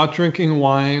 When you're not drinking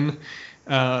wine,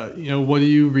 what do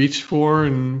you reach for,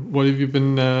 and what have you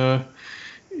been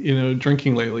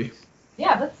drinking lately?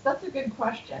 Yeah, that's a good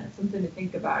question. It's something to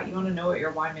think about. You want to know what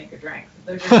your winemaker drinks. If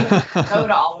they're drinking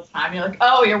soda all the time, you're like,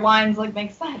 oh, your wines like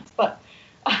make sense. But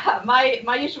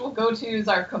my usual go-tos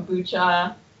are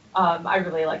kombucha. I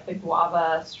really like the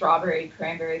guava, strawberry,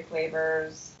 cranberry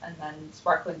flavors, and then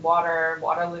sparkling water,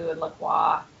 Waterloo, and La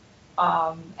Croix.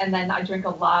 And then I drink a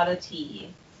lot of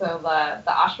tea. So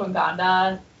the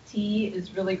ashwagandha tea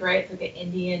is really great. It's like an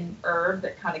Indian herb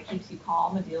that kind of keeps you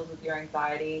calm and deals with your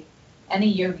anxiety. Any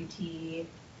yogi tea,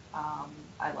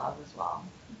 I love as well.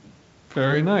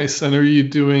 Very nice. And are you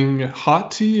doing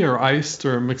hot tea or iced,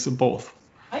 or a mix of both?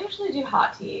 I usually do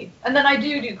hot tea, and then I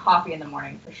do coffee in the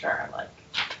morning for sure. Like,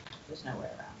 there's no way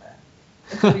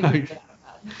around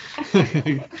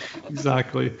it.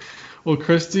 Exactly. Well,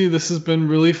 Christy, this has been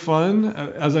really fun.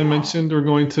 As I mentioned, we're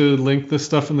going to link this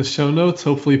stuff in the show notes.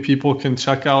 Hopefully people can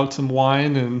check out some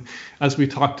wine. And as we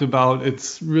talked about,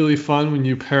 it's really fun when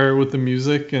you pair it with the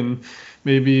music, and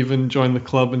maybe even join the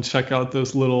club and check out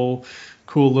those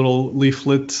cool little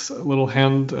leaflets, little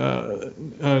hand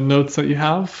notes that you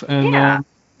have. And,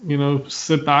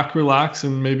 sit back, relax,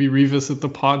 and maybe revisit the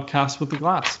podcast with a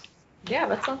glass. Yeah,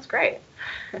 that sounds great.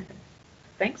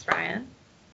 Thanks, Ryan.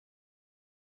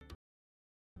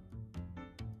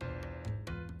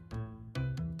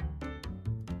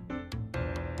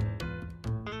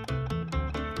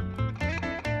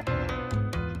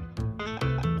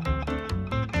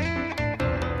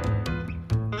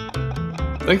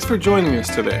 Thanks for joining us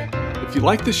today. If you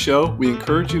like the show, we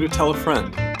encourage you to tell a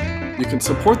friend. You can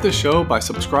support the show by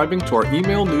subscribing to our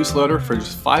email newsletter for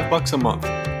just $5 a month.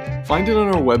 Find it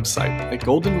on our website at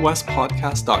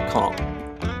goldenwestpodcast.com.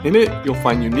 In it, you'll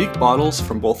find unique bottles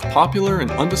from both popular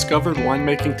and undiscovered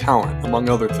winemaking talent, among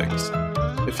other things.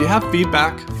 If you have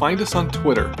feedback, find us on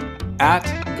Twitter at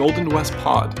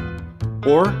goldenwestpod,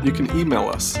 or you can email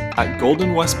us at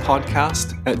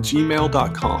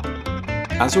goldenwestpodcast@gmail.com.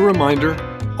 As a reminder,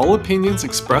 all opinions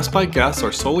expressed by guests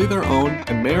are solely their own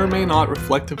and may or may not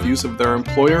reflect the views of their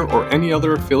employer or any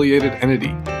other affiliated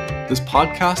entity. This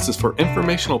podcast is for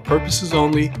informational purposes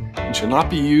only and should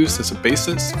not be used as a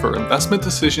basis for investment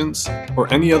decisions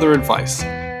or any other advice.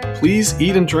 Please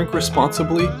eat and drink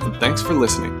responsibly, and thanks for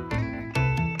listening.